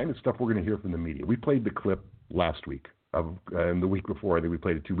is the kind of stuff we're going to hear from the media. We played the clip last week. And the week before, I think we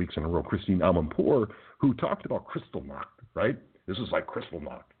played it 2 weeks in a row, Christine Amanpour, who talked about Kristallnacht, right? This is like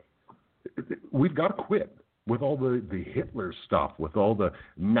Kristallnacht. We've got to quit with all the Hitler stuff, with all the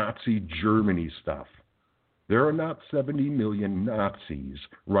Nazi Germany stuff. There are not 70 million Nazis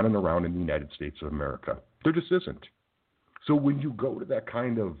running around in the United States of America. There just isn't. So when you go to that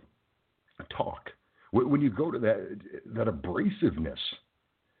kind of talk, when you go to that abrasiveness,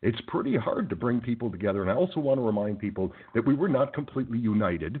 it's pretty hard to bring people together. And I also want to remind people that we were not completely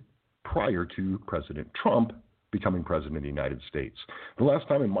united prior to President Trump becoming president of the United States. The last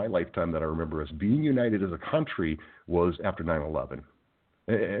time in my lifetime that I remember us being united as a country was after 9/11.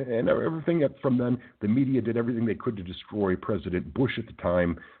 And everything from then, the media did everything they could to destroy President Bush at the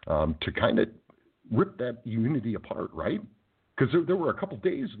time, to kind of rip that unity apart, right? Because there were a couple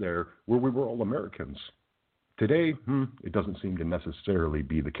days there where we were all Americans. Today, it doesn't seem to necessarily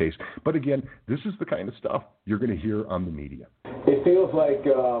be the case. But again, this is the kind of stuff you're going to hear on the media. It feels like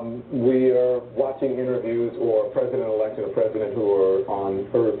we are watching interviews or president-elect and a president who are on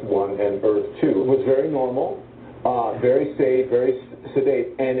Earth 1 and Earth 2. It was very normal, very safe, very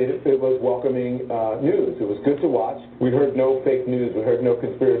sedate, and it was welcoming news. It was good to watch. We heard no fake news. We heard no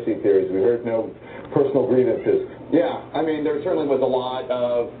conspiracy theories. We heard no personal grievances. Yeah, I mean, there certainly was a lot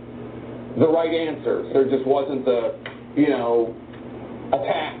of the right answers. There just wasn't the,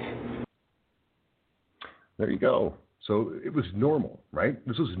 attack. There you go. So it was normal, right?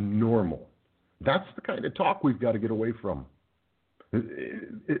 This was normal. That's the kind of talk we've got to get away from.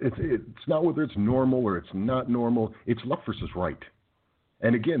 It's not whether it's normal or it's not normal. It's left versus right.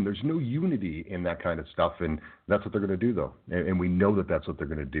 And again, there's no unity in that kind of stuff, and that's what they're going to do, though. And we know that that's what they're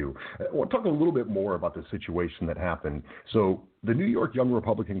going to do. I want to talk a little bit more about the situation that happened. So the New York Young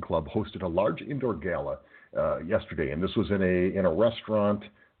Republican Club hosted a large indoor gala yesterday, and this was in a restaurant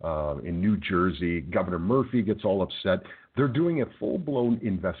in New Jersey. Governor Murphy gets all upset. They're doing a full-blown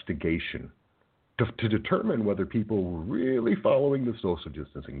investigation to determine whether people were really following the social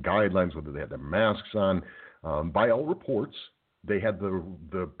distancing guidelines, whether they had their masks on. By all reports, they had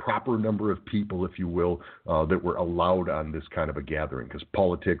the proper number of people, if you will, that were allowed on this kind of a gathering, because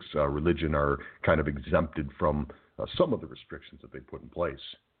politics, religion are kind of exempted from some of the restrictions that they put in place.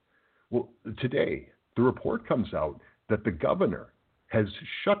 Well, today, the report comes out that the governor has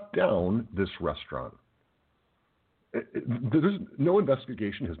shut down this restaurant. There's no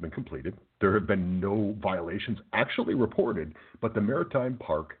investigation has been completed. There have been no violations actually reported, but the Maritime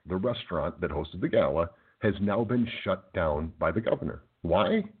Park, the restaurant that hosted the gala, has now been shut down by the governor.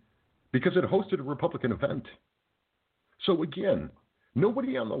 Why? Because it hosted a Republican event. So again,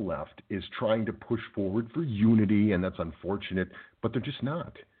 nobody on the left is trying to push forward for unity, and that's unfortunate, but they're just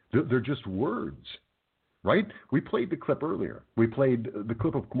not. They're just words, right? We played the clip earlier. We played the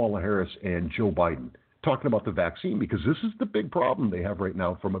clip of Kamala Harris and Joe Biden talking about the vaccine, because this is the big problem they have right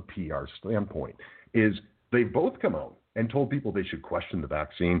now from a PR standpoint, is they both come out and told people they should question the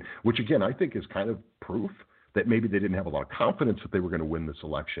vaccine, which, again, I think is kind of proof that maybe they didn't have a lot of confidence that they were going to win this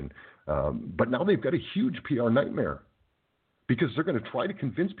election. But now they've got a huge PR nightmare, because they're going to try to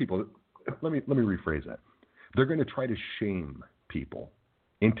convince people. Let me rephrase that. They're going to try to shame people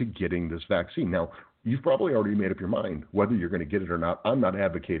into getting this vaccine. Now, you've probably already made up your mind whether you're going to get it or not. I'm not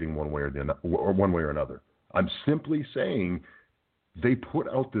advocating one way or another. I'm simply saying they put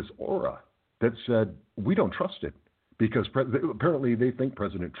out this aura that said, we don't trust it. Because apparently they think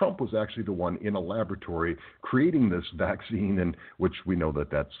President Trump was actually the one in a laboratory creating this vaccine, and which we know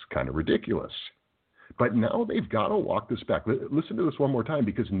that that's kind of ridiculous. But now they've got to walk this back. Listen to this one more time,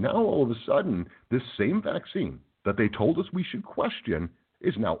 because now all of a sudden this same vaccine that they told us we should question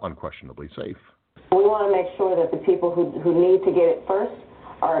is now unquestionably safe. We want to make sure that the people who need to get it first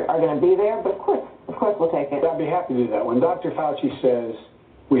are going to be there, but of course we'll take it. I'd be happy to do that. When Dr. Fauci says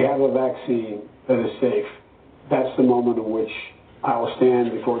we have a vaccine that is safe, that's the moment in which I will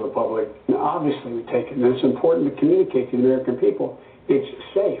stand before the public. Now, obviously, we take it, and it's important to communicate to the American people it's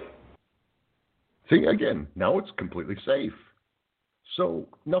safe. See, again, now it's completely safe. So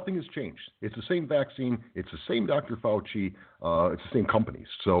nothing has changed. It's the same vaccine. It's the same Dr. Fauci. It's the same companies.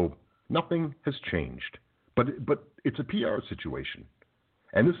 So nothing has changed. But it's a PR situation.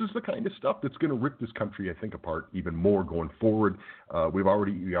 And this is the kind of stuff that's going to rip this country, I think, apart even more going forward. We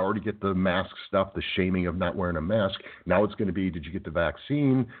already get the mask stuff, the shaming of not wearing a mask. Now it's going to be, did you get the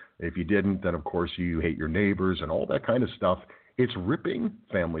vaccine? If you didn't, then of course you hate your neighbors and all that kind of stuff. It's ripping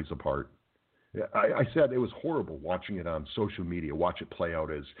families apart. I said it was horrible watching it on social media, watch it play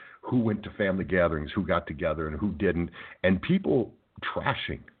out as who went to family gatherings, who got together and who didn't, and people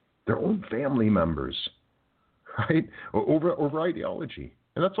trashing their own family members, right, over ideology.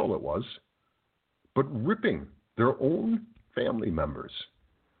 And that's all it was. But ripping their own family members.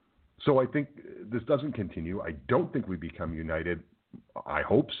 So I think this doesn't continue. I don't think we become united. I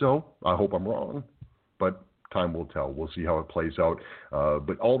hope so. I hope I'm wrong. But time will tell. We'll see how it plays out.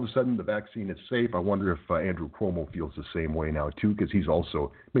 But all of a sudden, the vaccine is safe. I wonder if Andrew Cuomo feels the same way now, too, because he's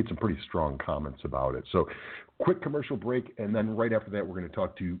also made some pretty strong comments about it. So quick commercial break, and then right after that, we're going to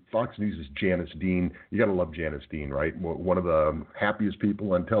talk to Fox News' Janice Dean. You got to love Janice Dean, right? One of the happiest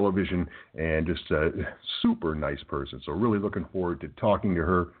people on television and just a super nice person. So really looking forward to talking to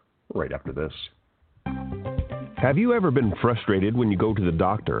her right after this. Have you ever been frustrated when you go to the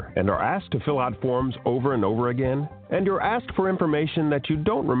doctor and are asked to fill out forms over and over again? And you're asked for information that you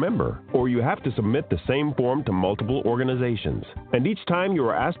don't remember, or you have to submit the same form to multiple organizations. And each time you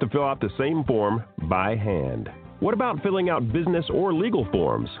are asked to fill out the same form by hand. What about filling out business or legal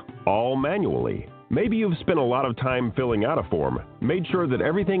forms, all manually? Maybe you've spent a lot of time filling out a form, made sure that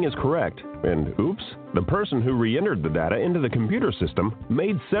everything is correct, and oops, the person who re-entered the data into the computer system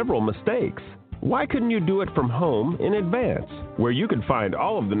made several mistakes. Why couldn't you do it from home in advance, where you could find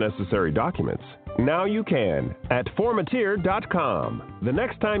all of the necessary documents? Now you can at formateer.com. The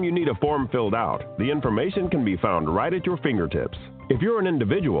next time you need a form filled out, the information can be found right at your fingertips. If you're an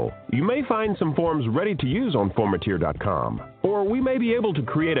individual, you may find some forms ready to use on formateer.com, or we may be able to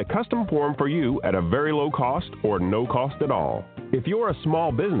create a custom form for you at a very low cost or no cost at all. If you're a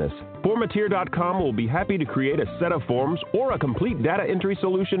small business, formateer.com will be happy to create a set of forms or a complete data entry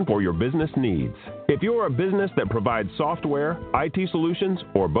solution for your business needs. If you're a business that provides software, IT solutions,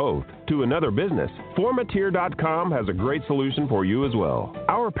 or both to another business, formateer.com has a great solution for you as well.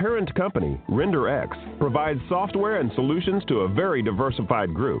 Our parent company, RenderX, provides software and solutions to a very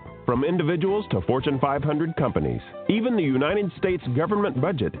diversified group, from individuals to Fortune 500 companies. Even the United States government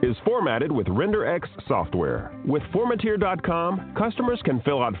budget is formatted with RenderX software. With formateer.com, customers can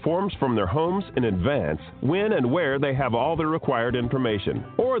fill out forms from their homes in advance when and where they have all the required information,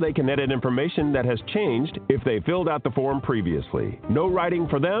 or they can edit information that has changed if they filled out the form previously. No writing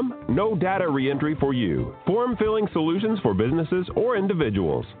for them, no data re-entry for you. Form filling solutions for businesses or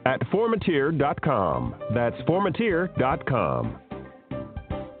individuals at formateer.com. That's formateer.com.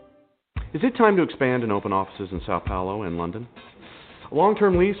 Is it time to expand and open offices in Sao Paulo and London? A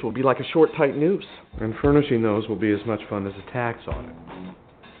long-term lease will be like a short, tight noose, and furnishing those will be as much fun as a tax audit.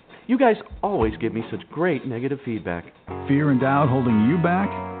 You guys always give me such great negative feedback. Fear and doubt holding you back?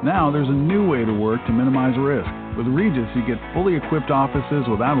 Now there's a new way to work to minimize risk. With Regis, you get fully equipped offices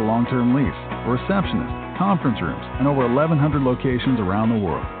without a long-term lease, a receptionist, conference rooms, and over 1,100 locations around the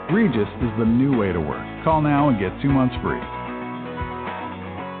world. Regis is the new way to work. Call now and get 2 months free.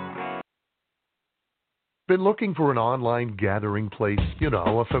 Been looking for an online gathering place? You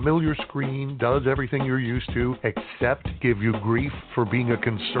know, a familiar screen, does everything you're used to, except give you grief for being a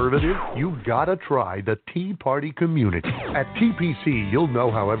conservative? You've got to try the Tea Party community. At TPC, you'll know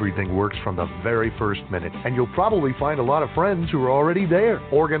how everything works from the very first minute, and you'll probably find a lot of friends who are already there.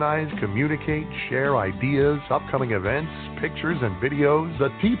 Organize, communicate, share ideas, upcoming events, pictures, and videos. The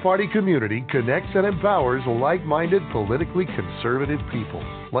Tea Party community connects and empowers like-minded, politically conservative people.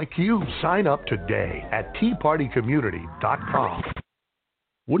 Like you, sign up today at teapartycommunity.com.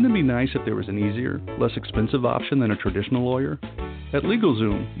 Wouldn't it be nice if there was an easier, less expensive option than a traditional lawyer? At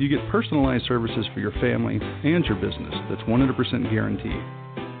LegalZoom, you get personalized services for your family and your business that's 100% guaranteed.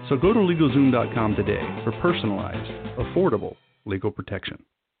 So go to LegalZoom.com today for personalized, affordable legal protection.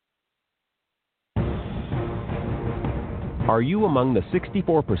 Are you among the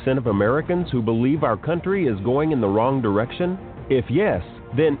 64% of Americans who believe our country is going in the wrong direction? If yes,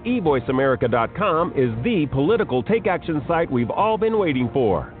 then eVoiceAmerica.com is the political take-action site we've all been waiting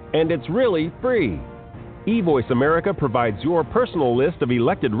for. And it's really free. eVoice America provides your personal list of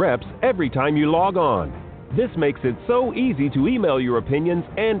elected reps every time you log on. This makes it so easy to email your opinions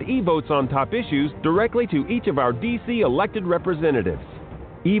and e-votes on top issues directly to each of our D.C. elected representatives.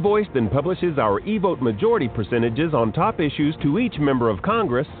 eVoice then publishes our e-vote majority percentages on top issues to each member of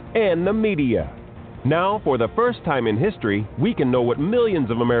Congress and the media. Now, for the first time in history, we can know what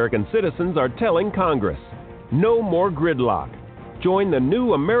millions of American citizens are telling Congress. No more gridlock. Join the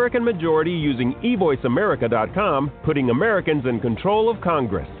new American majority using eVoiceAmerica.com, putting Americans in control of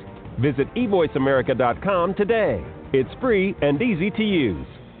Congress. Visit eVoiceAmerica.com today. It's free and easy to use.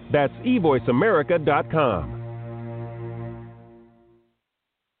 That's eVoiceAmerica.com.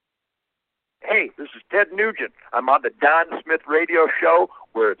 Hey, this is Ted Nugent. I'm on the Don Smith radio show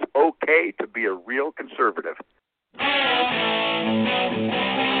where it's okay to be a real conservative.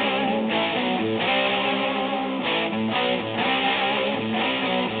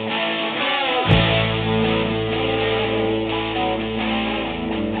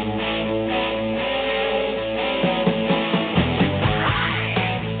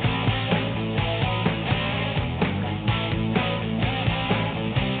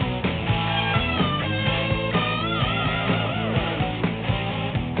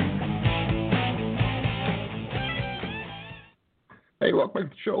 Hey, welcome to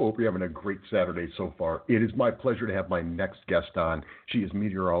the show. Hope you're having a great Saturday so far. It is my pleasure to have my next guest on. She is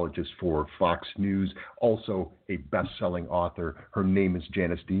meteorologist for Fox News, also a best-selling author. Her name is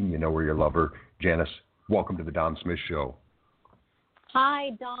Janice Dean. You know her, you love her. Janice, welcome to the Don Smith Show.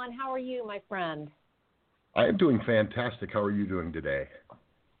 Hi, Don. How are you, my friend? I am doing fantastic. How are you doing today?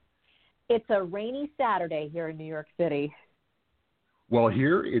 It's a rainy Saturday here in New York City. Well,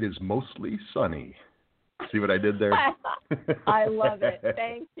 here it is mostly sunny. See what I did there? I love it.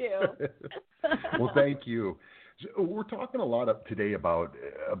 Thank you. Well, thank you. So we're talking a lot today about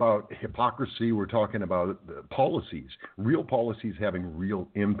hypocrisy. We're talking about policies, real policies having real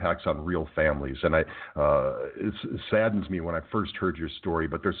impacts on real families. And it saddens me when I first heard your story,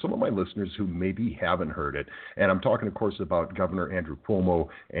 but there's some of my listeners who maybe haven't heard it. And I'm talking, of course, about Governor Andrew Cuomo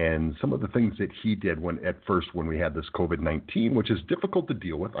and some of the things that he did when we had this COVID-19, which is difficult to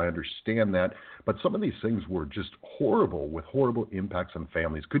deal with. I understand that. But some of these things were just horrible, with horrible impacts on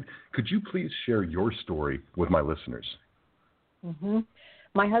families. Could you please share your story with my listeners? Mm-hmm.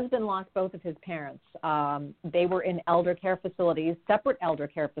 My husband lost both of his parents. They were in elder care facilities, separate elder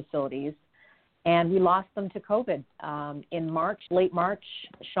care facilities, and we lost them to COVID. In March, late March,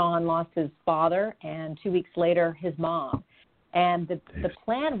 Sean lost his father, and 2 weeks later, his mom. And the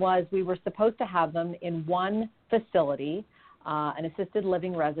plan was we were supposed to have them in one facility, an assisted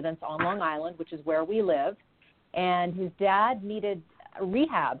living residence on Long Island, which is where we live. And his dad needed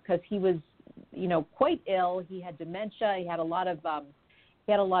rehab because he was, quite ill. He had dementia. He had a lot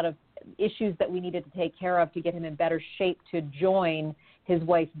of issues that we needed to take care of to get him in better shape to join his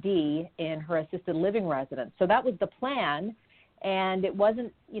wife Dee in her assisted living residence. So that was the plan. And it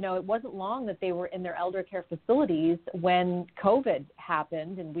wasn't long that they were in their elder care facilities when COVID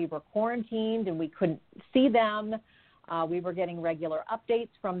happened, and we were quarantined and we couldn't see them. We were getting regular updates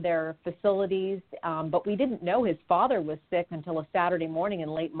from their facilities, but we didn't know his father was sick until a Saturday morning in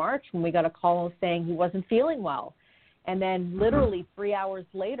late March when we got a call saying he wasn't feeling well. And then literally 3 hours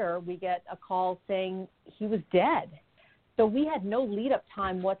later, we get a call saying he was dead. So we had no lead-up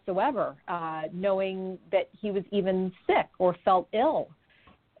time whatsoever, knowing that he was even sick or felt ill.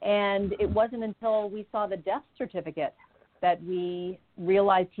 And it wasn't until we saw the death certificate that we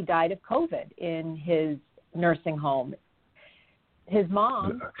realized he died of COVID in his nursing home. His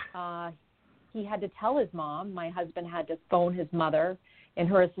mom, he had to tell his mom. My husband had to phone his mother in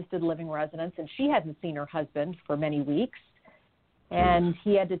her assisted living residence, and she hadn't seen her husband for many weeks. And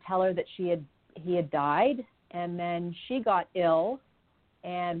he had to tell her that he had died, and then she got ill,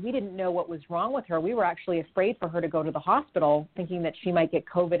 and we didn't know what was wrong with her. We were actually afraid for her to go to the hospital, thinking that she might get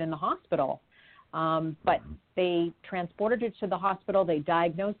COVID in the hospital. But they transported her to the hospital. They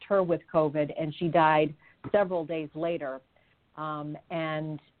diagnosed her with COVID, and she died several days later.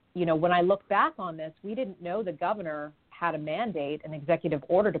 And, when I look back on this, we didn't know the governor had a mandate, an executive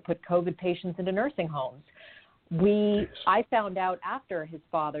order to put COVID patients into nursing homes. I found out after his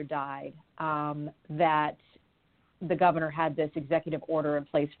father died that the governor had this executive order in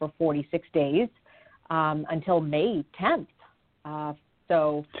place for 46 days until May 10th.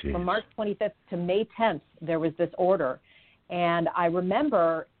 So from March 25th to May 10th, there was this order. And I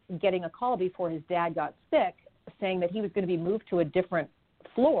remember getting a call before his dad got sick saying that he was going to be moved to a different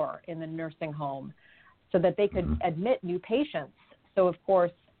floor in the nursing home so that they could admit new patients. So, of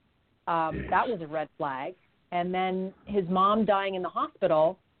course, that was a red flag. And then his mom dying in the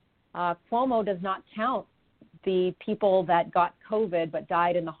hospital, Cuomo does not count the people that got COVID but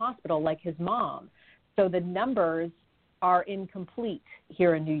died in the hospital like his mom. So the numbers are incomplete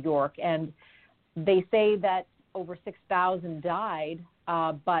here in New York. And they say that over 6,000 died,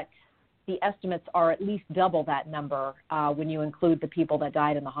 but the estimates are at least double that number when you include the people that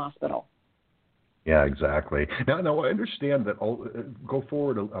died in the hospital. Yeah, exactly. Now I understand that go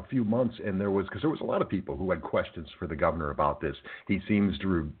forward a few months, and there was a lot of people who had questions for the governor about this. He seems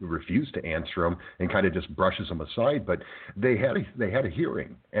to refuse to answer them and kind of just brushes them aside. But they had a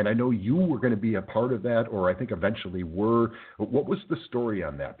hearing, and I know you were going to be a part of that, or I think eventually were. What was the story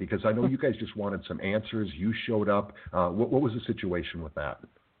on that? Because I know you guys just wanted some answers. You showed up. What was the situation with that?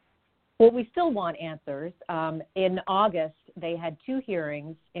 Well, we still want answers. In August, they had 2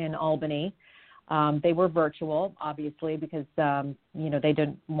 hearings in Albany. They were virtual, obviously, because, they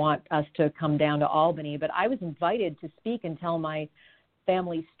didn't want us to come down to Albany. But I was invited to speak and tell my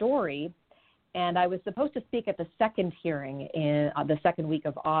family story. And I was supposed to speak at the second hearing in the second week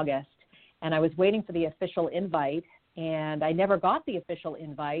of August. And I was waiting for the official invite. And I never got the official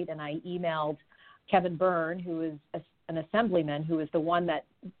invite. And I emailed Kevin Byrne, who is an assemblyman, who is the one that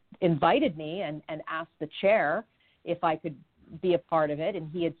invited me and asked the chair if I could be a part of it. And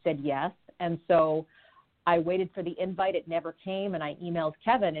he had said yes. And so I waited for the invite. It never came. And I emailed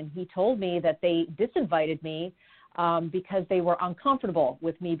Kevin, and he told me that they disinvited me because they were uncomfortable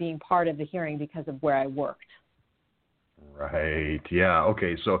with me being part of the hearing because of where I worked. Right. Yeah.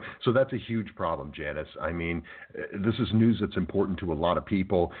 Okay. So that's a huge problem, Janice. I mean, this is news that's important to a lot of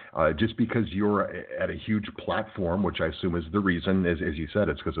people. Just because you're at a huge platform, which I assume is the reason, as you said,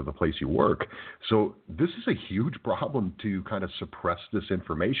 it's because of the place you work. So this is a huge problem to kind of suppress this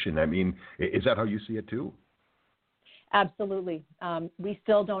information. I mean, is that how you see it too? Absolutely. We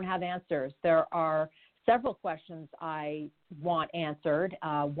still don't have answers. There are several questions I want answered,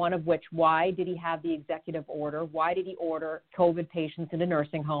 one of which, why did he have the executive order? Why did he order COVID patients into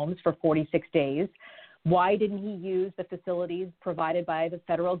nursing homes for 46 days? Why didn't he use the facilities provided by the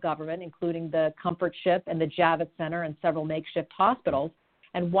federal government, including the Comfort Ship and the Javits Center and several makeshift hospitals?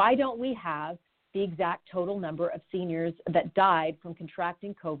 And why don't we have the exact total number of seniors that died from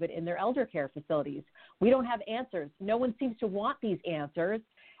contracting COVID in their elder care facilities? We don't have answers. No one seems to want these answers.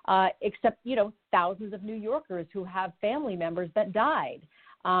 Except, thousands of New Yorkers who have family members that died.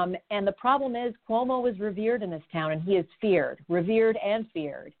 And the problem is Cuomo is revered in this town, and he is revered and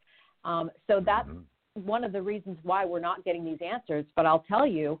feared. So that's one of the reasons why we're not getting these answers. But I'll tell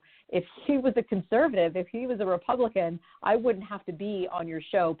you, if he was a conservative, if he was a Republican, I wouldn't have to be on your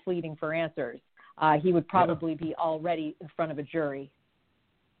show pleading for answers. He would probably be already in front of a jury.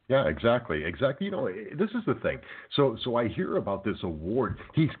 Yeah, exactly. This is the thing. So I hear about this award.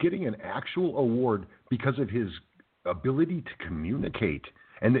 He's getting an actual award because of his ability to communicate.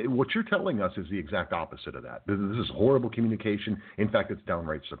 And what you're telling us is the exact opposite of that. This is horrible communication. In fact, it's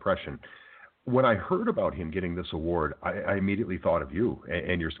downright suppression. When I heard about him getting this award, I immediately thought of you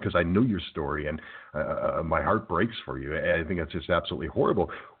and yours, because I know your story, and my heart breaks for you. I think that's just absolutely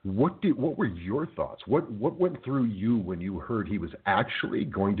horrible. What were your thoughts? What went through you when you heard he was actually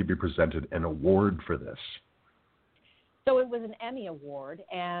going to be presented an award for this? So it was an Emmy Award,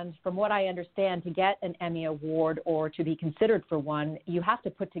 and from what I understand, to get an Emmy Award or to be considered for one, you have to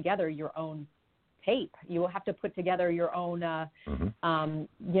put together your own tape. You will have to put together your own,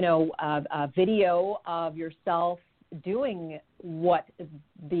 video of yourself doing what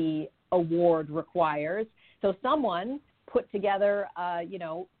the award requires. So someone put together,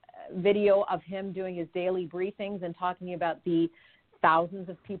 video of him doing his daily briefings and talking about the thousands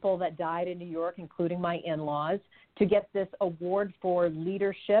of people that died in New York, including my in-laws, to get this award for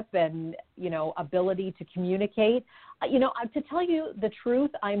leadership and, ability to communicate. To tell you the truth,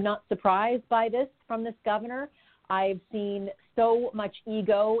 I'm not surprised by this from this governor. I've seen so much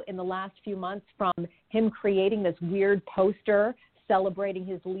ego in the last few months from him creating this weird poster celebrating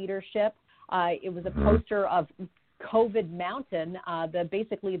his leadership. It was a poster of COVID Mountain,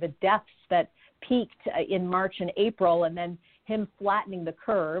 basically the deaths that peaked in March and April, and then him flattening the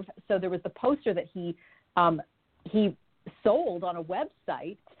curve. So there was the poster that he sold on a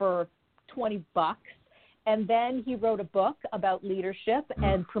website for $20, and then he wrote a book about leadership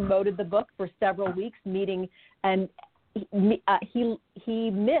and promoted the book for several weeks, meeting, and he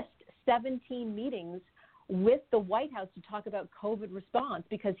missed 17 meetings with the White House to talk about COVID response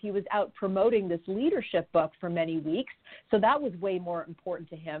because he was out promoting this leadership book for many weeks. So that was way more important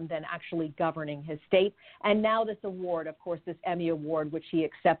to him than actually governing his state. And now this award, of course, this Emmy Award, which he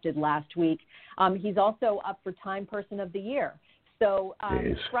accepted last week. He's also up for Time Person of the Year. So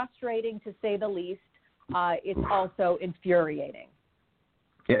it's frustrating to say the least. It's also infuriating.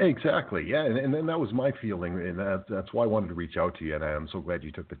 Yeah, exactly. Yeah, and then that was my feeling, and that's why I wanted to reach out to you, and I'm so glad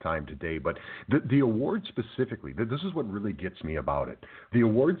you took the time today. But the award specifically, this is what really gets me about it. The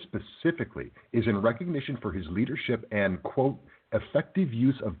award specifically is in recognition for his leadership and, quote, effective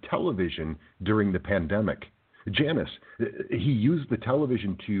use of television during the pandemic. Janice, he used the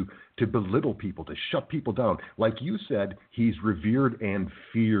television to belittle people, to shut people down. Like you said, he's revered and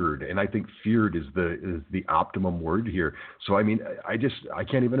feared, and I think feared is the optimum word here. So, I mean, I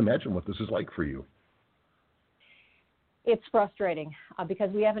can't even imagine what this is like for you. It's frustrating because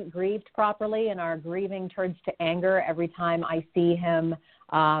we haven't grieved properly, and our grieving turns to anger every time I see him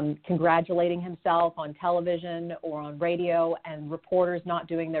congratulating himself on television or on radio, and reporters not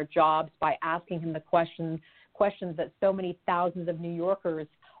doing their jobs by asking him the questions that so many thousands of New Yorkers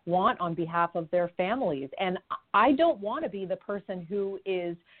want on behalf of their families. And I don't want to be the person who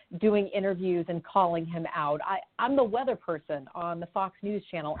is doing interviews and calling him out. I'm the weather person on the Fox News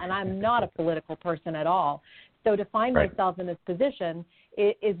channel, and I'm not a political person at all. So to find myself in this position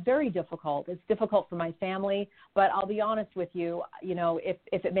is very difficult. It's difficult for my family, but I'll be honest with you, if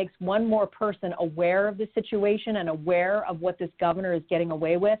it makes one more person aware of the situation and aware of what this governor is getting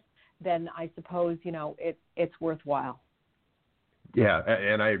away with, then I suppose, it's worthwhile. Yeah,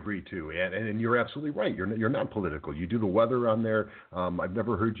 and I agree too. And you're absolutely right. You're not political. You do the weather on there. I've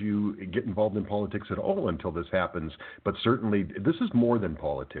never heard you get involved in politics at all until this happens. But certainly, this is more than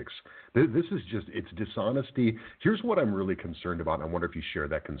politics. This is just, it's dishonesty. Here's what I'm really concerned about, and I wonder if you share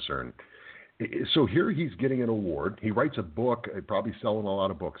that concern. So here he's getting an award. He writes a book, probably selling a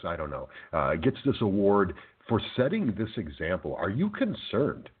lot of books, I don't know. Gets this award for setting this example. Are you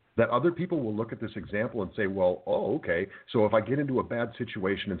concerned that other people will look at this example and say, well, oh, okay, so if I get into a bad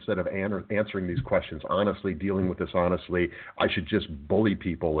situation, instead of answering these questions honestly, dealing with this honestly, I should just bully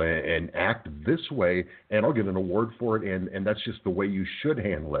people and act this way, and I'll get an award for it, and that's just the way you should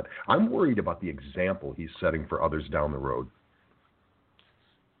handle it. I'm worried about the example he's setting for others down the road.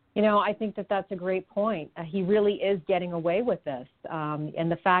 You know, I think that that's a great point. He really is getting away with this. And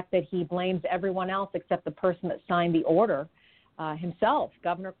the fact that he blames everyone else except the person that signed the order himself,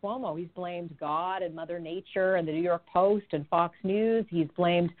 Governor Cuomo. He's blamed God and Mother Nature and the New York Post and Fox News. He's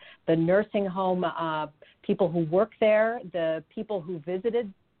blamed the nursing home people who work there, the people who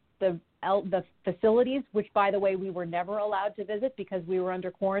visited the facilities, which, by the way, we were never allowed to visit because we were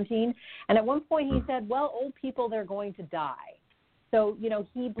under quarantine. And at one point he said, well, old people, they're going to die. So, you know,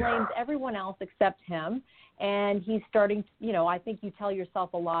 he blames everyone else except him, and he's starting, you know, I think you tell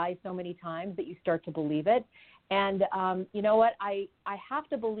yourself a lie so many times that you start to believe it. And you know what, I have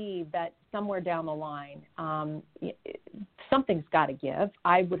to believe that somewhere down the line, something's got to give,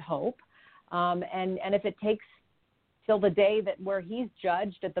 I would hope. And if it takes till the day that where he's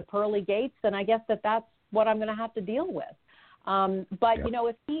judged at the pearly gates, then I guess that's what I'm going to have to deal with. But, you know,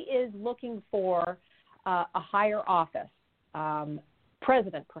 if he is looking for a higher office,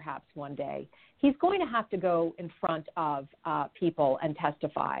 president perhaps one day, he's going to have to go in front of people and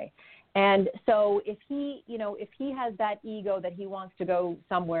testify. And so if he, you know, if he has that ego that he wants to go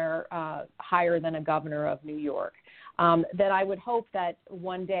somewhere higher than a governor of New York, then I would hope that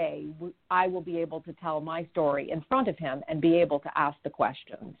one day I will be able to tell my story in front of him and be able to ask the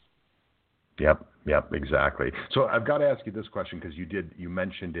questions. Yep, exactly. So I've got to ask you this question because you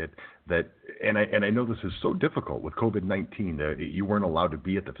mentioned it, that, and I know this is so difficult with COVID-19 that you weren't allowed to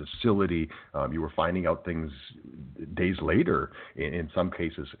be at the facility. You were finding out things days later in some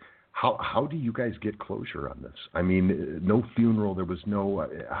cases. How do you guys get closure on this? I mean, no funeral, there was no.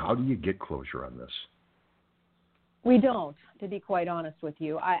 How do you get closure on this? We don't, to be quite honest with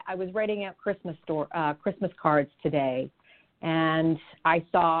you. I was writing out Christmas cards today. And I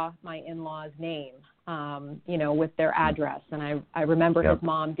saw my in-law's name, you know, with their address. And I remember his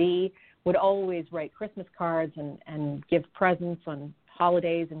mom, Dee, would always write Christmas cards and give presents on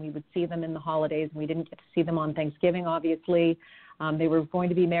holidays, and we would see them in the holidays. And we didn't get to see them on Thanksgiving, obviously. They were going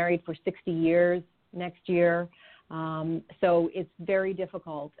to be married for 60 years next year. So it's very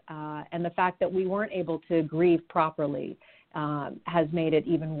difficult. And the fact that we weren't able to grieve properly has made it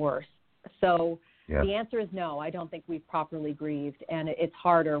even worse. So the answer is no. I don't think we've properly grieved, and it's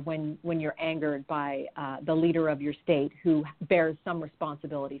harder when you're angered by the leader of your state who bears some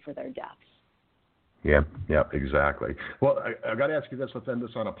responsibility for their deaths. Yeah, exactly. Well, I got to ask you this. Let's end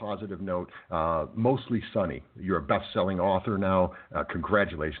this on a positive note. Mostly Sunny. You're a best-selling author now.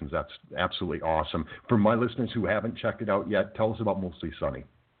 Congratulations. That's absolutely awesome. For my listeners who haven't checked it out yet, tell us about Mostly Sunny.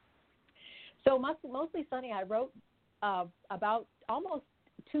 So Mostly Sunny, I wrote about almost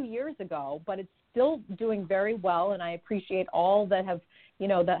 2 years ago, but it's still doing very well, and I appreciate all that have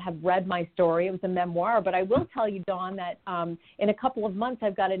read my story. It was a memoir, but I will tell you, Don, that in a couple of months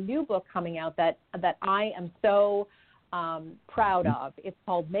I've got a new book coming out that I am so proud of. It's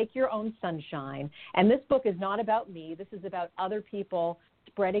called Make Your Own Sunshine, and this book is not about me. This is about other people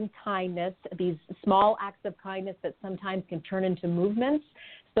spreading kindness, these small acts of kindness that sometimes can turn into movements.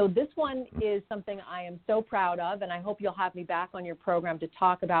 So this one is something I am so proud of, and I hope you'll have me back on your program to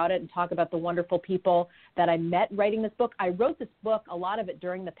talk about it and talk about the wonderful people that I met writing this book. I wrote this book, a lot of it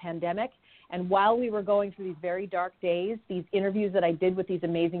during the pandemic, and while we were going through these very dark days, these interviews that I did with these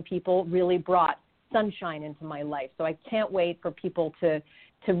amazing people really brought sunshine into my life. So I can't wait for people to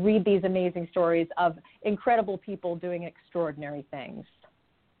read these amazing stories of incredible people doing extraordinary things.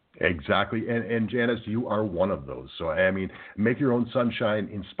 Exactly. And Janice, you are one of those. So, I mean, Make Your Own Sunshine,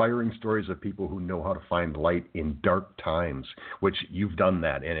 inspiring stories of people who know how to find light in dark times, which you've done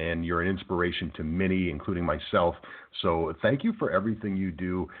that. And you're an inspiration to many, including myself. So thank you for everything you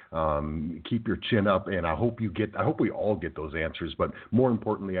do. Keep your chin up. And I hope we all get those answers. But more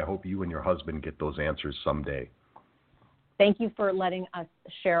importantly, I hope you and your husband get those answers someday. Thank you for letting us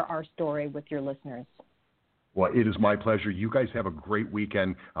share our story with your listeners. Well, it is my pleasure. You guys have a great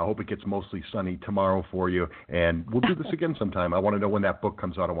weekend. I hope it gets mostly sunny tomorrow for you. And we'll do this again sometime. I want to know when that book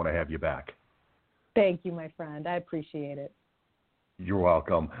comes out. I want to have you back. Thank you, my friend. I appreciate it. You're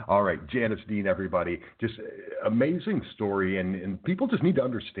welcome. All right, Janice Dean, everybody. Just amazing story, and people just need to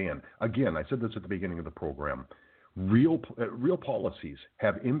understand. Again, I said this at the beginning of the program. Real policies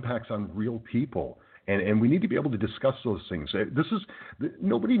have impacts on real people, and we need to be able to discuss those things.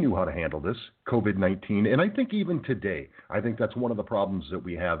 Nobody knew how to handle this, COVID-19, and I think even today, I think that's one of the problems that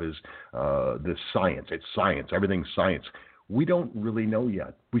we have is this science. It's science. Everything's science. We don't really know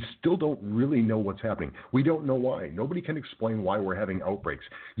yet. We still don't really know what's happening. We don't know why. Nobody can explain why we're having outbreaks.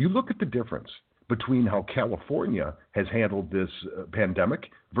 You look at the difference between how California has handled this pandemic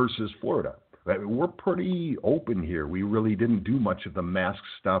versus Florida. We're pretty open here. We really didn't do much of the mask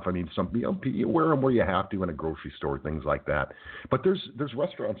stuff. I mean, you wear them where you have to in a grocery store, things like that. But there's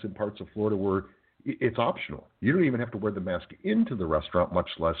restaurants in parts of Florida where it's optional. You don't even have to wear the mask into the restaurant, much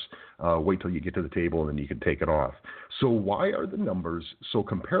less wait till you get to the table and then you can take it off. So why are the numbers so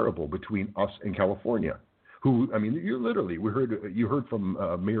comparable between us and California? You heard from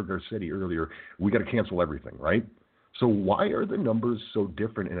Mayor Garcetti earlier, we got to cancel everything, right? So why are the numbers so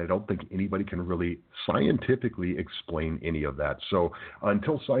different? And I don't think anybody can really scientifically explain any of that. So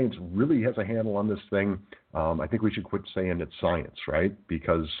until science really has a handle on this thing, I think we should quit saying it's science, right?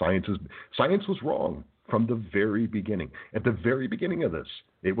 Because science was wrong from the very beginning. At the very beginning of this,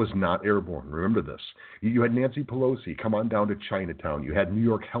 it was not airborne. Remember this. You had Nancy Pelosi come on down to Chinatown. You had New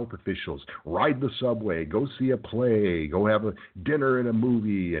York health officials ride the subway, go see a play, go have a dinner and a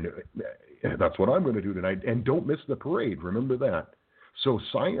movie, and that's what I'm going to do tonight. And don't miss the parade. Remember that. So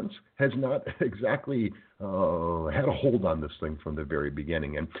science has not exactly had a hold on this thing from the very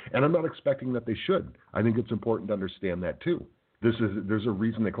beginning. And I'm not expecting that they should. I think it's important to understand that, too. There's a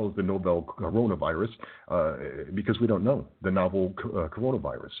reason they call it the novel coronavirus because we don't know the novel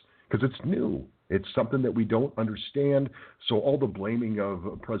coronavirus because it's new. It's something that we don't understand. So all the blaming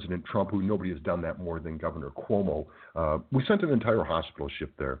of President Trump, who nobody has done that more than Governor Cuomo, we sent an entire hospital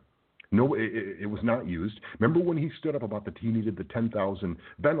ship there. No, it was not used. Remember when he stood up about he needed the 10,000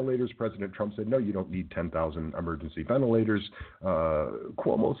 ventilators? President Trump said, no, you don't need 10,000 emergency ventilators.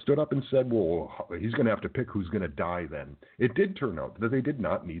 Cuomo stood up and said, well, he's going to have to pick who's going to die then. It did turn out that they did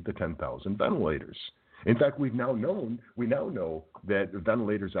not need the 10,000 ventilators. In fact, we now know that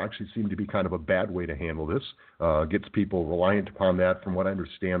ventilators actually seem to be kind of a bad way to handle this. Gets people reliant upon that. From what I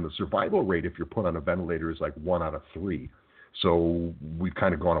understand, the survival rate if you're put on a ventilator is like 1 out of 3. So we've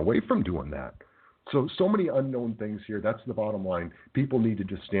kind of gone away from doing that. So many unknown things here. That's the bottom line. People need to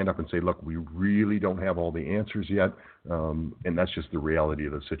just stand up and say, look, we really don't have all the answers yet. And that's just the reality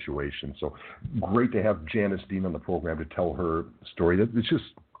of the situation. So great to have Janice Dean on the program to tell her story.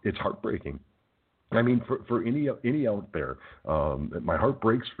 It's heartbreaking. I mean, for any out there, my heart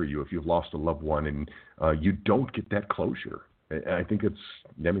breaks for you if you've lost a loved one and you don't get that closure. I think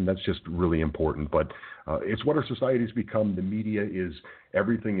that's just really important, but it's what our society's become. The media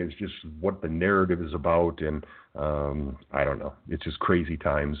everything is just what the narrative is about, and I don't know. It's just crazy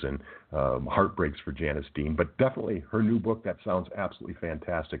times and heartbreaks for Janice Dean, but definitely her new book, that sounds absolutely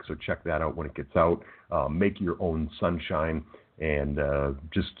fantastic, so check that out when it gets out. Make Your Own Sunshine, and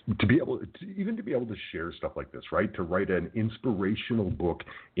just to be able to share stuff like this, right? To write an inspirational book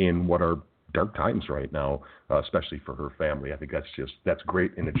in what are dark times right now, especially for her family. I think that's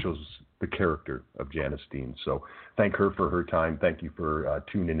great, and it shows the character of Janice Dean. So thank her for her time. Thank you for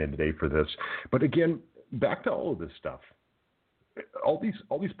tuning in today for this. But again, back to all of this stuff. All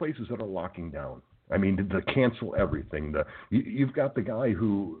these places that are locking down. I mean, to cancel everything. You've got the guy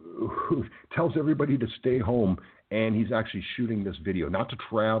who tells everybody to stay home, and he's actually shooting this video, not to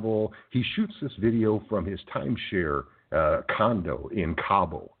travel. He shoots this video from his timeshare condo in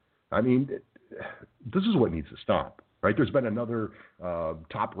Cabo. I mean, this is what needs to stop, right? There's been another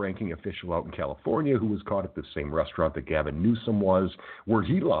top-ranking official out in California who was caught at the same restaurant that Gavin Newsom was, where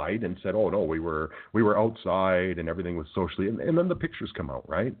he lied and said, "Oh no, we were outside and everything was socially." And then the pictures come out,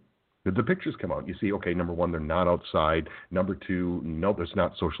 right? The pictures come out. You see, okay, number one, they're not outside. Number two, no, there's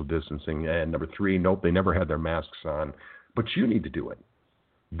not social distancing. And number three, nope, they never had their masks on. But you need to do it.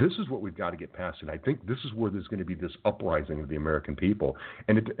 This is what we've got to get past, and I think this is where there's going to be this uprising of the American people.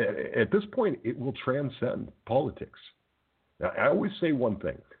 And at this point, it will transcend politics. Now, I always say one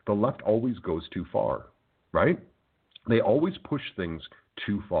thing. The left always goes too far, right? They always push things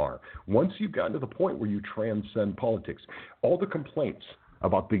too far. Once you've gotten to the point where you transcend politics, all the complaints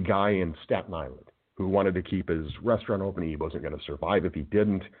about the guy in Staten Island who wanted to keep his restaurant open, he wasn't going to survive if he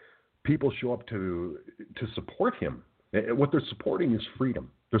didn't, people show up to support him. What they're supporting is freedom.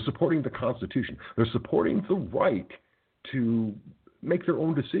 They're supporting the Constitution. They're supporting the right to make their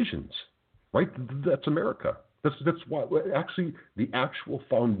own decisions, right? That's America. That's what actually the actual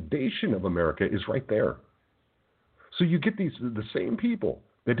foundation of America is right there. So you get the same people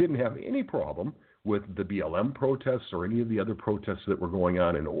that didn't have any problem with the BLM protests or any of the other protests that were going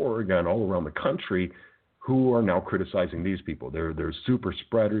on in Oregon all around the country, who are now criticizing these people. They're super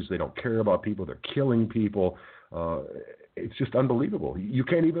spreaders. They don't care about people. They're killing people. It's just unbelievable. You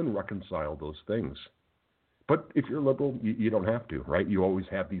can't even reconcile those things. But if you're liberal, you don't have to, right? You always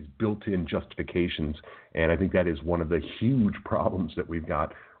have these built-in justifications, and I think that is one of the huge problems that we've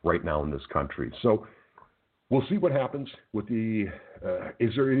got right now in this country. So we'll see what happens with the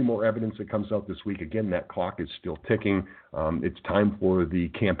is there any more evidence that comes out this week? Again, that clock is still ticking. It's time for the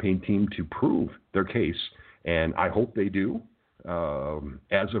campaign team to prove their case, and I hope they do.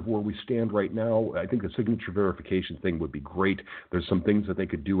 As of where we stand right now, I think the signature verification thing would be great. There's some things that they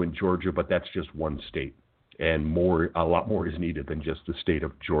could do in Georgia, but that's just one state. And a lot more is needed than just the state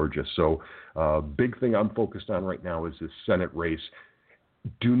of Georgia. So big thing I'm focused on right now is this Senate race.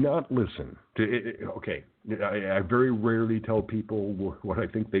 Do not listen to, okay, I very rarely tell people what I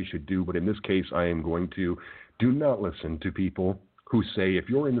think they should do, but in this case I am going to. Do not listen to people who say, if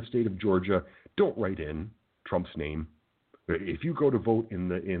you're in the state of Georgia, don't write in Trump's name. If you go to vote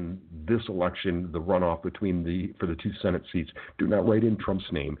in this election, the runoff for the 2 Senate seats, do not write in Trump's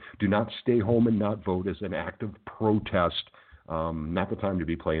name. Do not stay home and not vote as an act of protest. Not the time to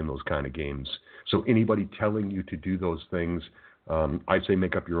be playing those kind of games. So anybody telling you to do those things, I say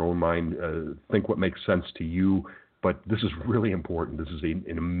make up your own mind. Think what makes sense to you. But this is really important. This is an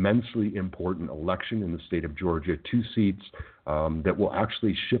immensely important election in the state of Georgia, 2 seats that will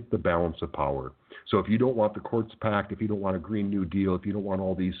actually shift the balance of power. So if you don't want the courts packed, if you don't want a Green New Deal, if you don't want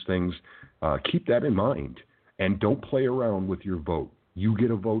all these things, keep that in mind. And don't play around with your vote. You get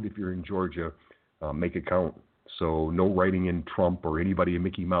a vote if you're in Georgia. Make it count. So no writing in Trump or anybody in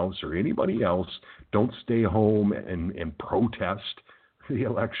Mickey Mouse or anybody else. Don't stay home and protest the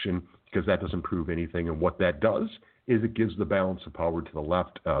election, because that doesn't prove anything. And what that does is it gives the balance of power to the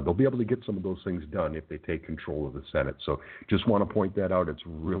left. They'll be able to get some of those things done if they take control of the Senate. So just want to point that out. It's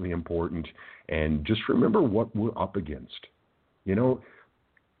really important. And just remember what we're up against. You know,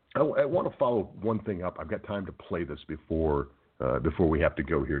 I want to follow one thing up. I've got time to play this before we have to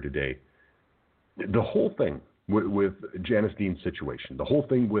go here today. The whole thing with Janice Dean's situation, the whole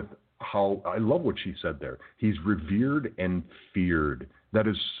thing with how, I love what she said there. He's revered and feared. That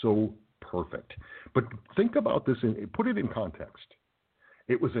is so perfect. But think about this and put it in context.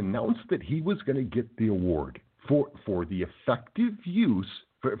 It was announced that he was going to get the award for the effective use,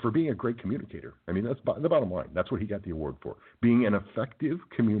 for being a great communicator. I mean, that's the bottom line. That's what he got the award for, being an effective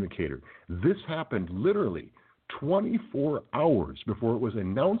communicator. This happened literally 24 hours before it was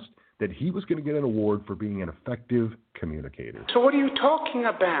announced that he was going to get an award for being an effective communicator. So what are you talking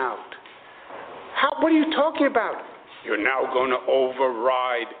about? What are you talking about? You're now going to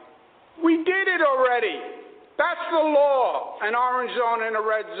override. We did it already. That's the law. An orange zone and a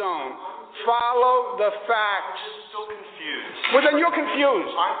red zone. Follow the facts. I'm still confused. Well, then you're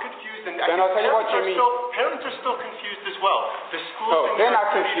confused. I'm confused. And then I'll tell you what, Jimmy. Parents are still confused as well. The school they're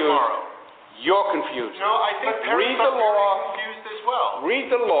not confused. Tomorrow. You're confused. No, I think parents are very confused as well. Read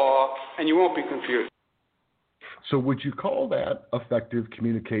the law, and you won't be confused. So would you call that effective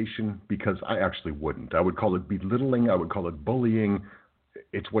communication? Because I actually wouldn't. I would call it belittling. I would call it bullying.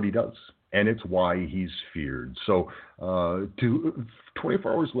 It's what he does, and it's why he's feared. So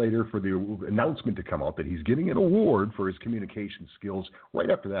 24 hours later, for the announcement to come out that he's getting an award for his communication skills, right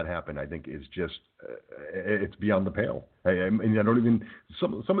after that happened, I think is just, it's beyond the pale. I don't even,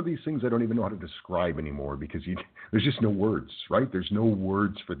 some of these things I don't even know how to describe anymore, because there's just no words, right? There's no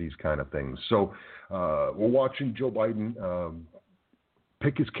words for these kind of things. So we're watching Joe Biden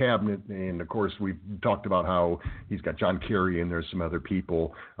pick his cabinet, and of course we've talked about how he's got John Kerry and there's some other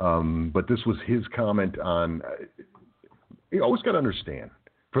people, but this was his comment on, you always got to understand,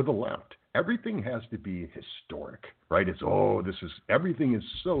 for the left, everything has to be historic, right? It's, everything is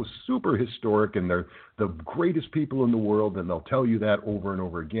so super historic, and they're the greatest people in the world, and they'll tell you that over and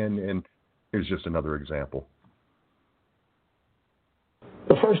over again, and here's just another example.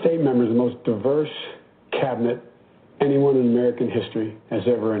 The first 8 members of the most diverse cabinet anyone in American history has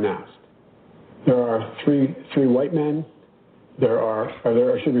ever announced. There are three white men. There are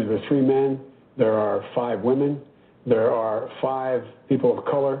 3 men. There are 5 women. There are 5 people of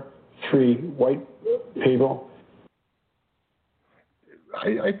color, 3 white people.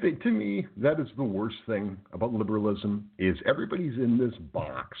 I think, to me, that is the worst thing about liberalism, is everybody's in this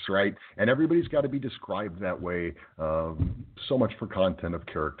box, right? And everybody's got to be described that way. So much for content of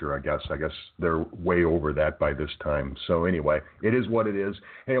character, I guess. I guess they're way over that by this time. So anyway, it is what it is.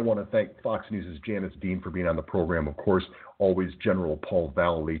 Hey, I want to thank Fox News' Janice Dean for being on the program. Of course, always General Paul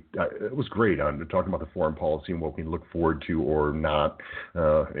Vallely. It was great on talking about the foreign policy and what we look forward to or not,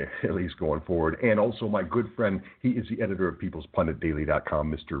 at least going forward. And also my good friend, he is the editor of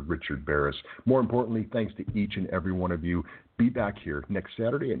PeoplesPunditDaily.com, Mr. Richard Baris. More importantly, thanks to each and every one of you. Be back here next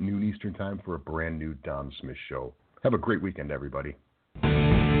Saturday at noon Eastern Time for a brand new Don Smith Show. Have a great weekend, everybody.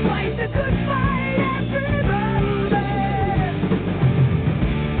 Fight the good fight, everybody.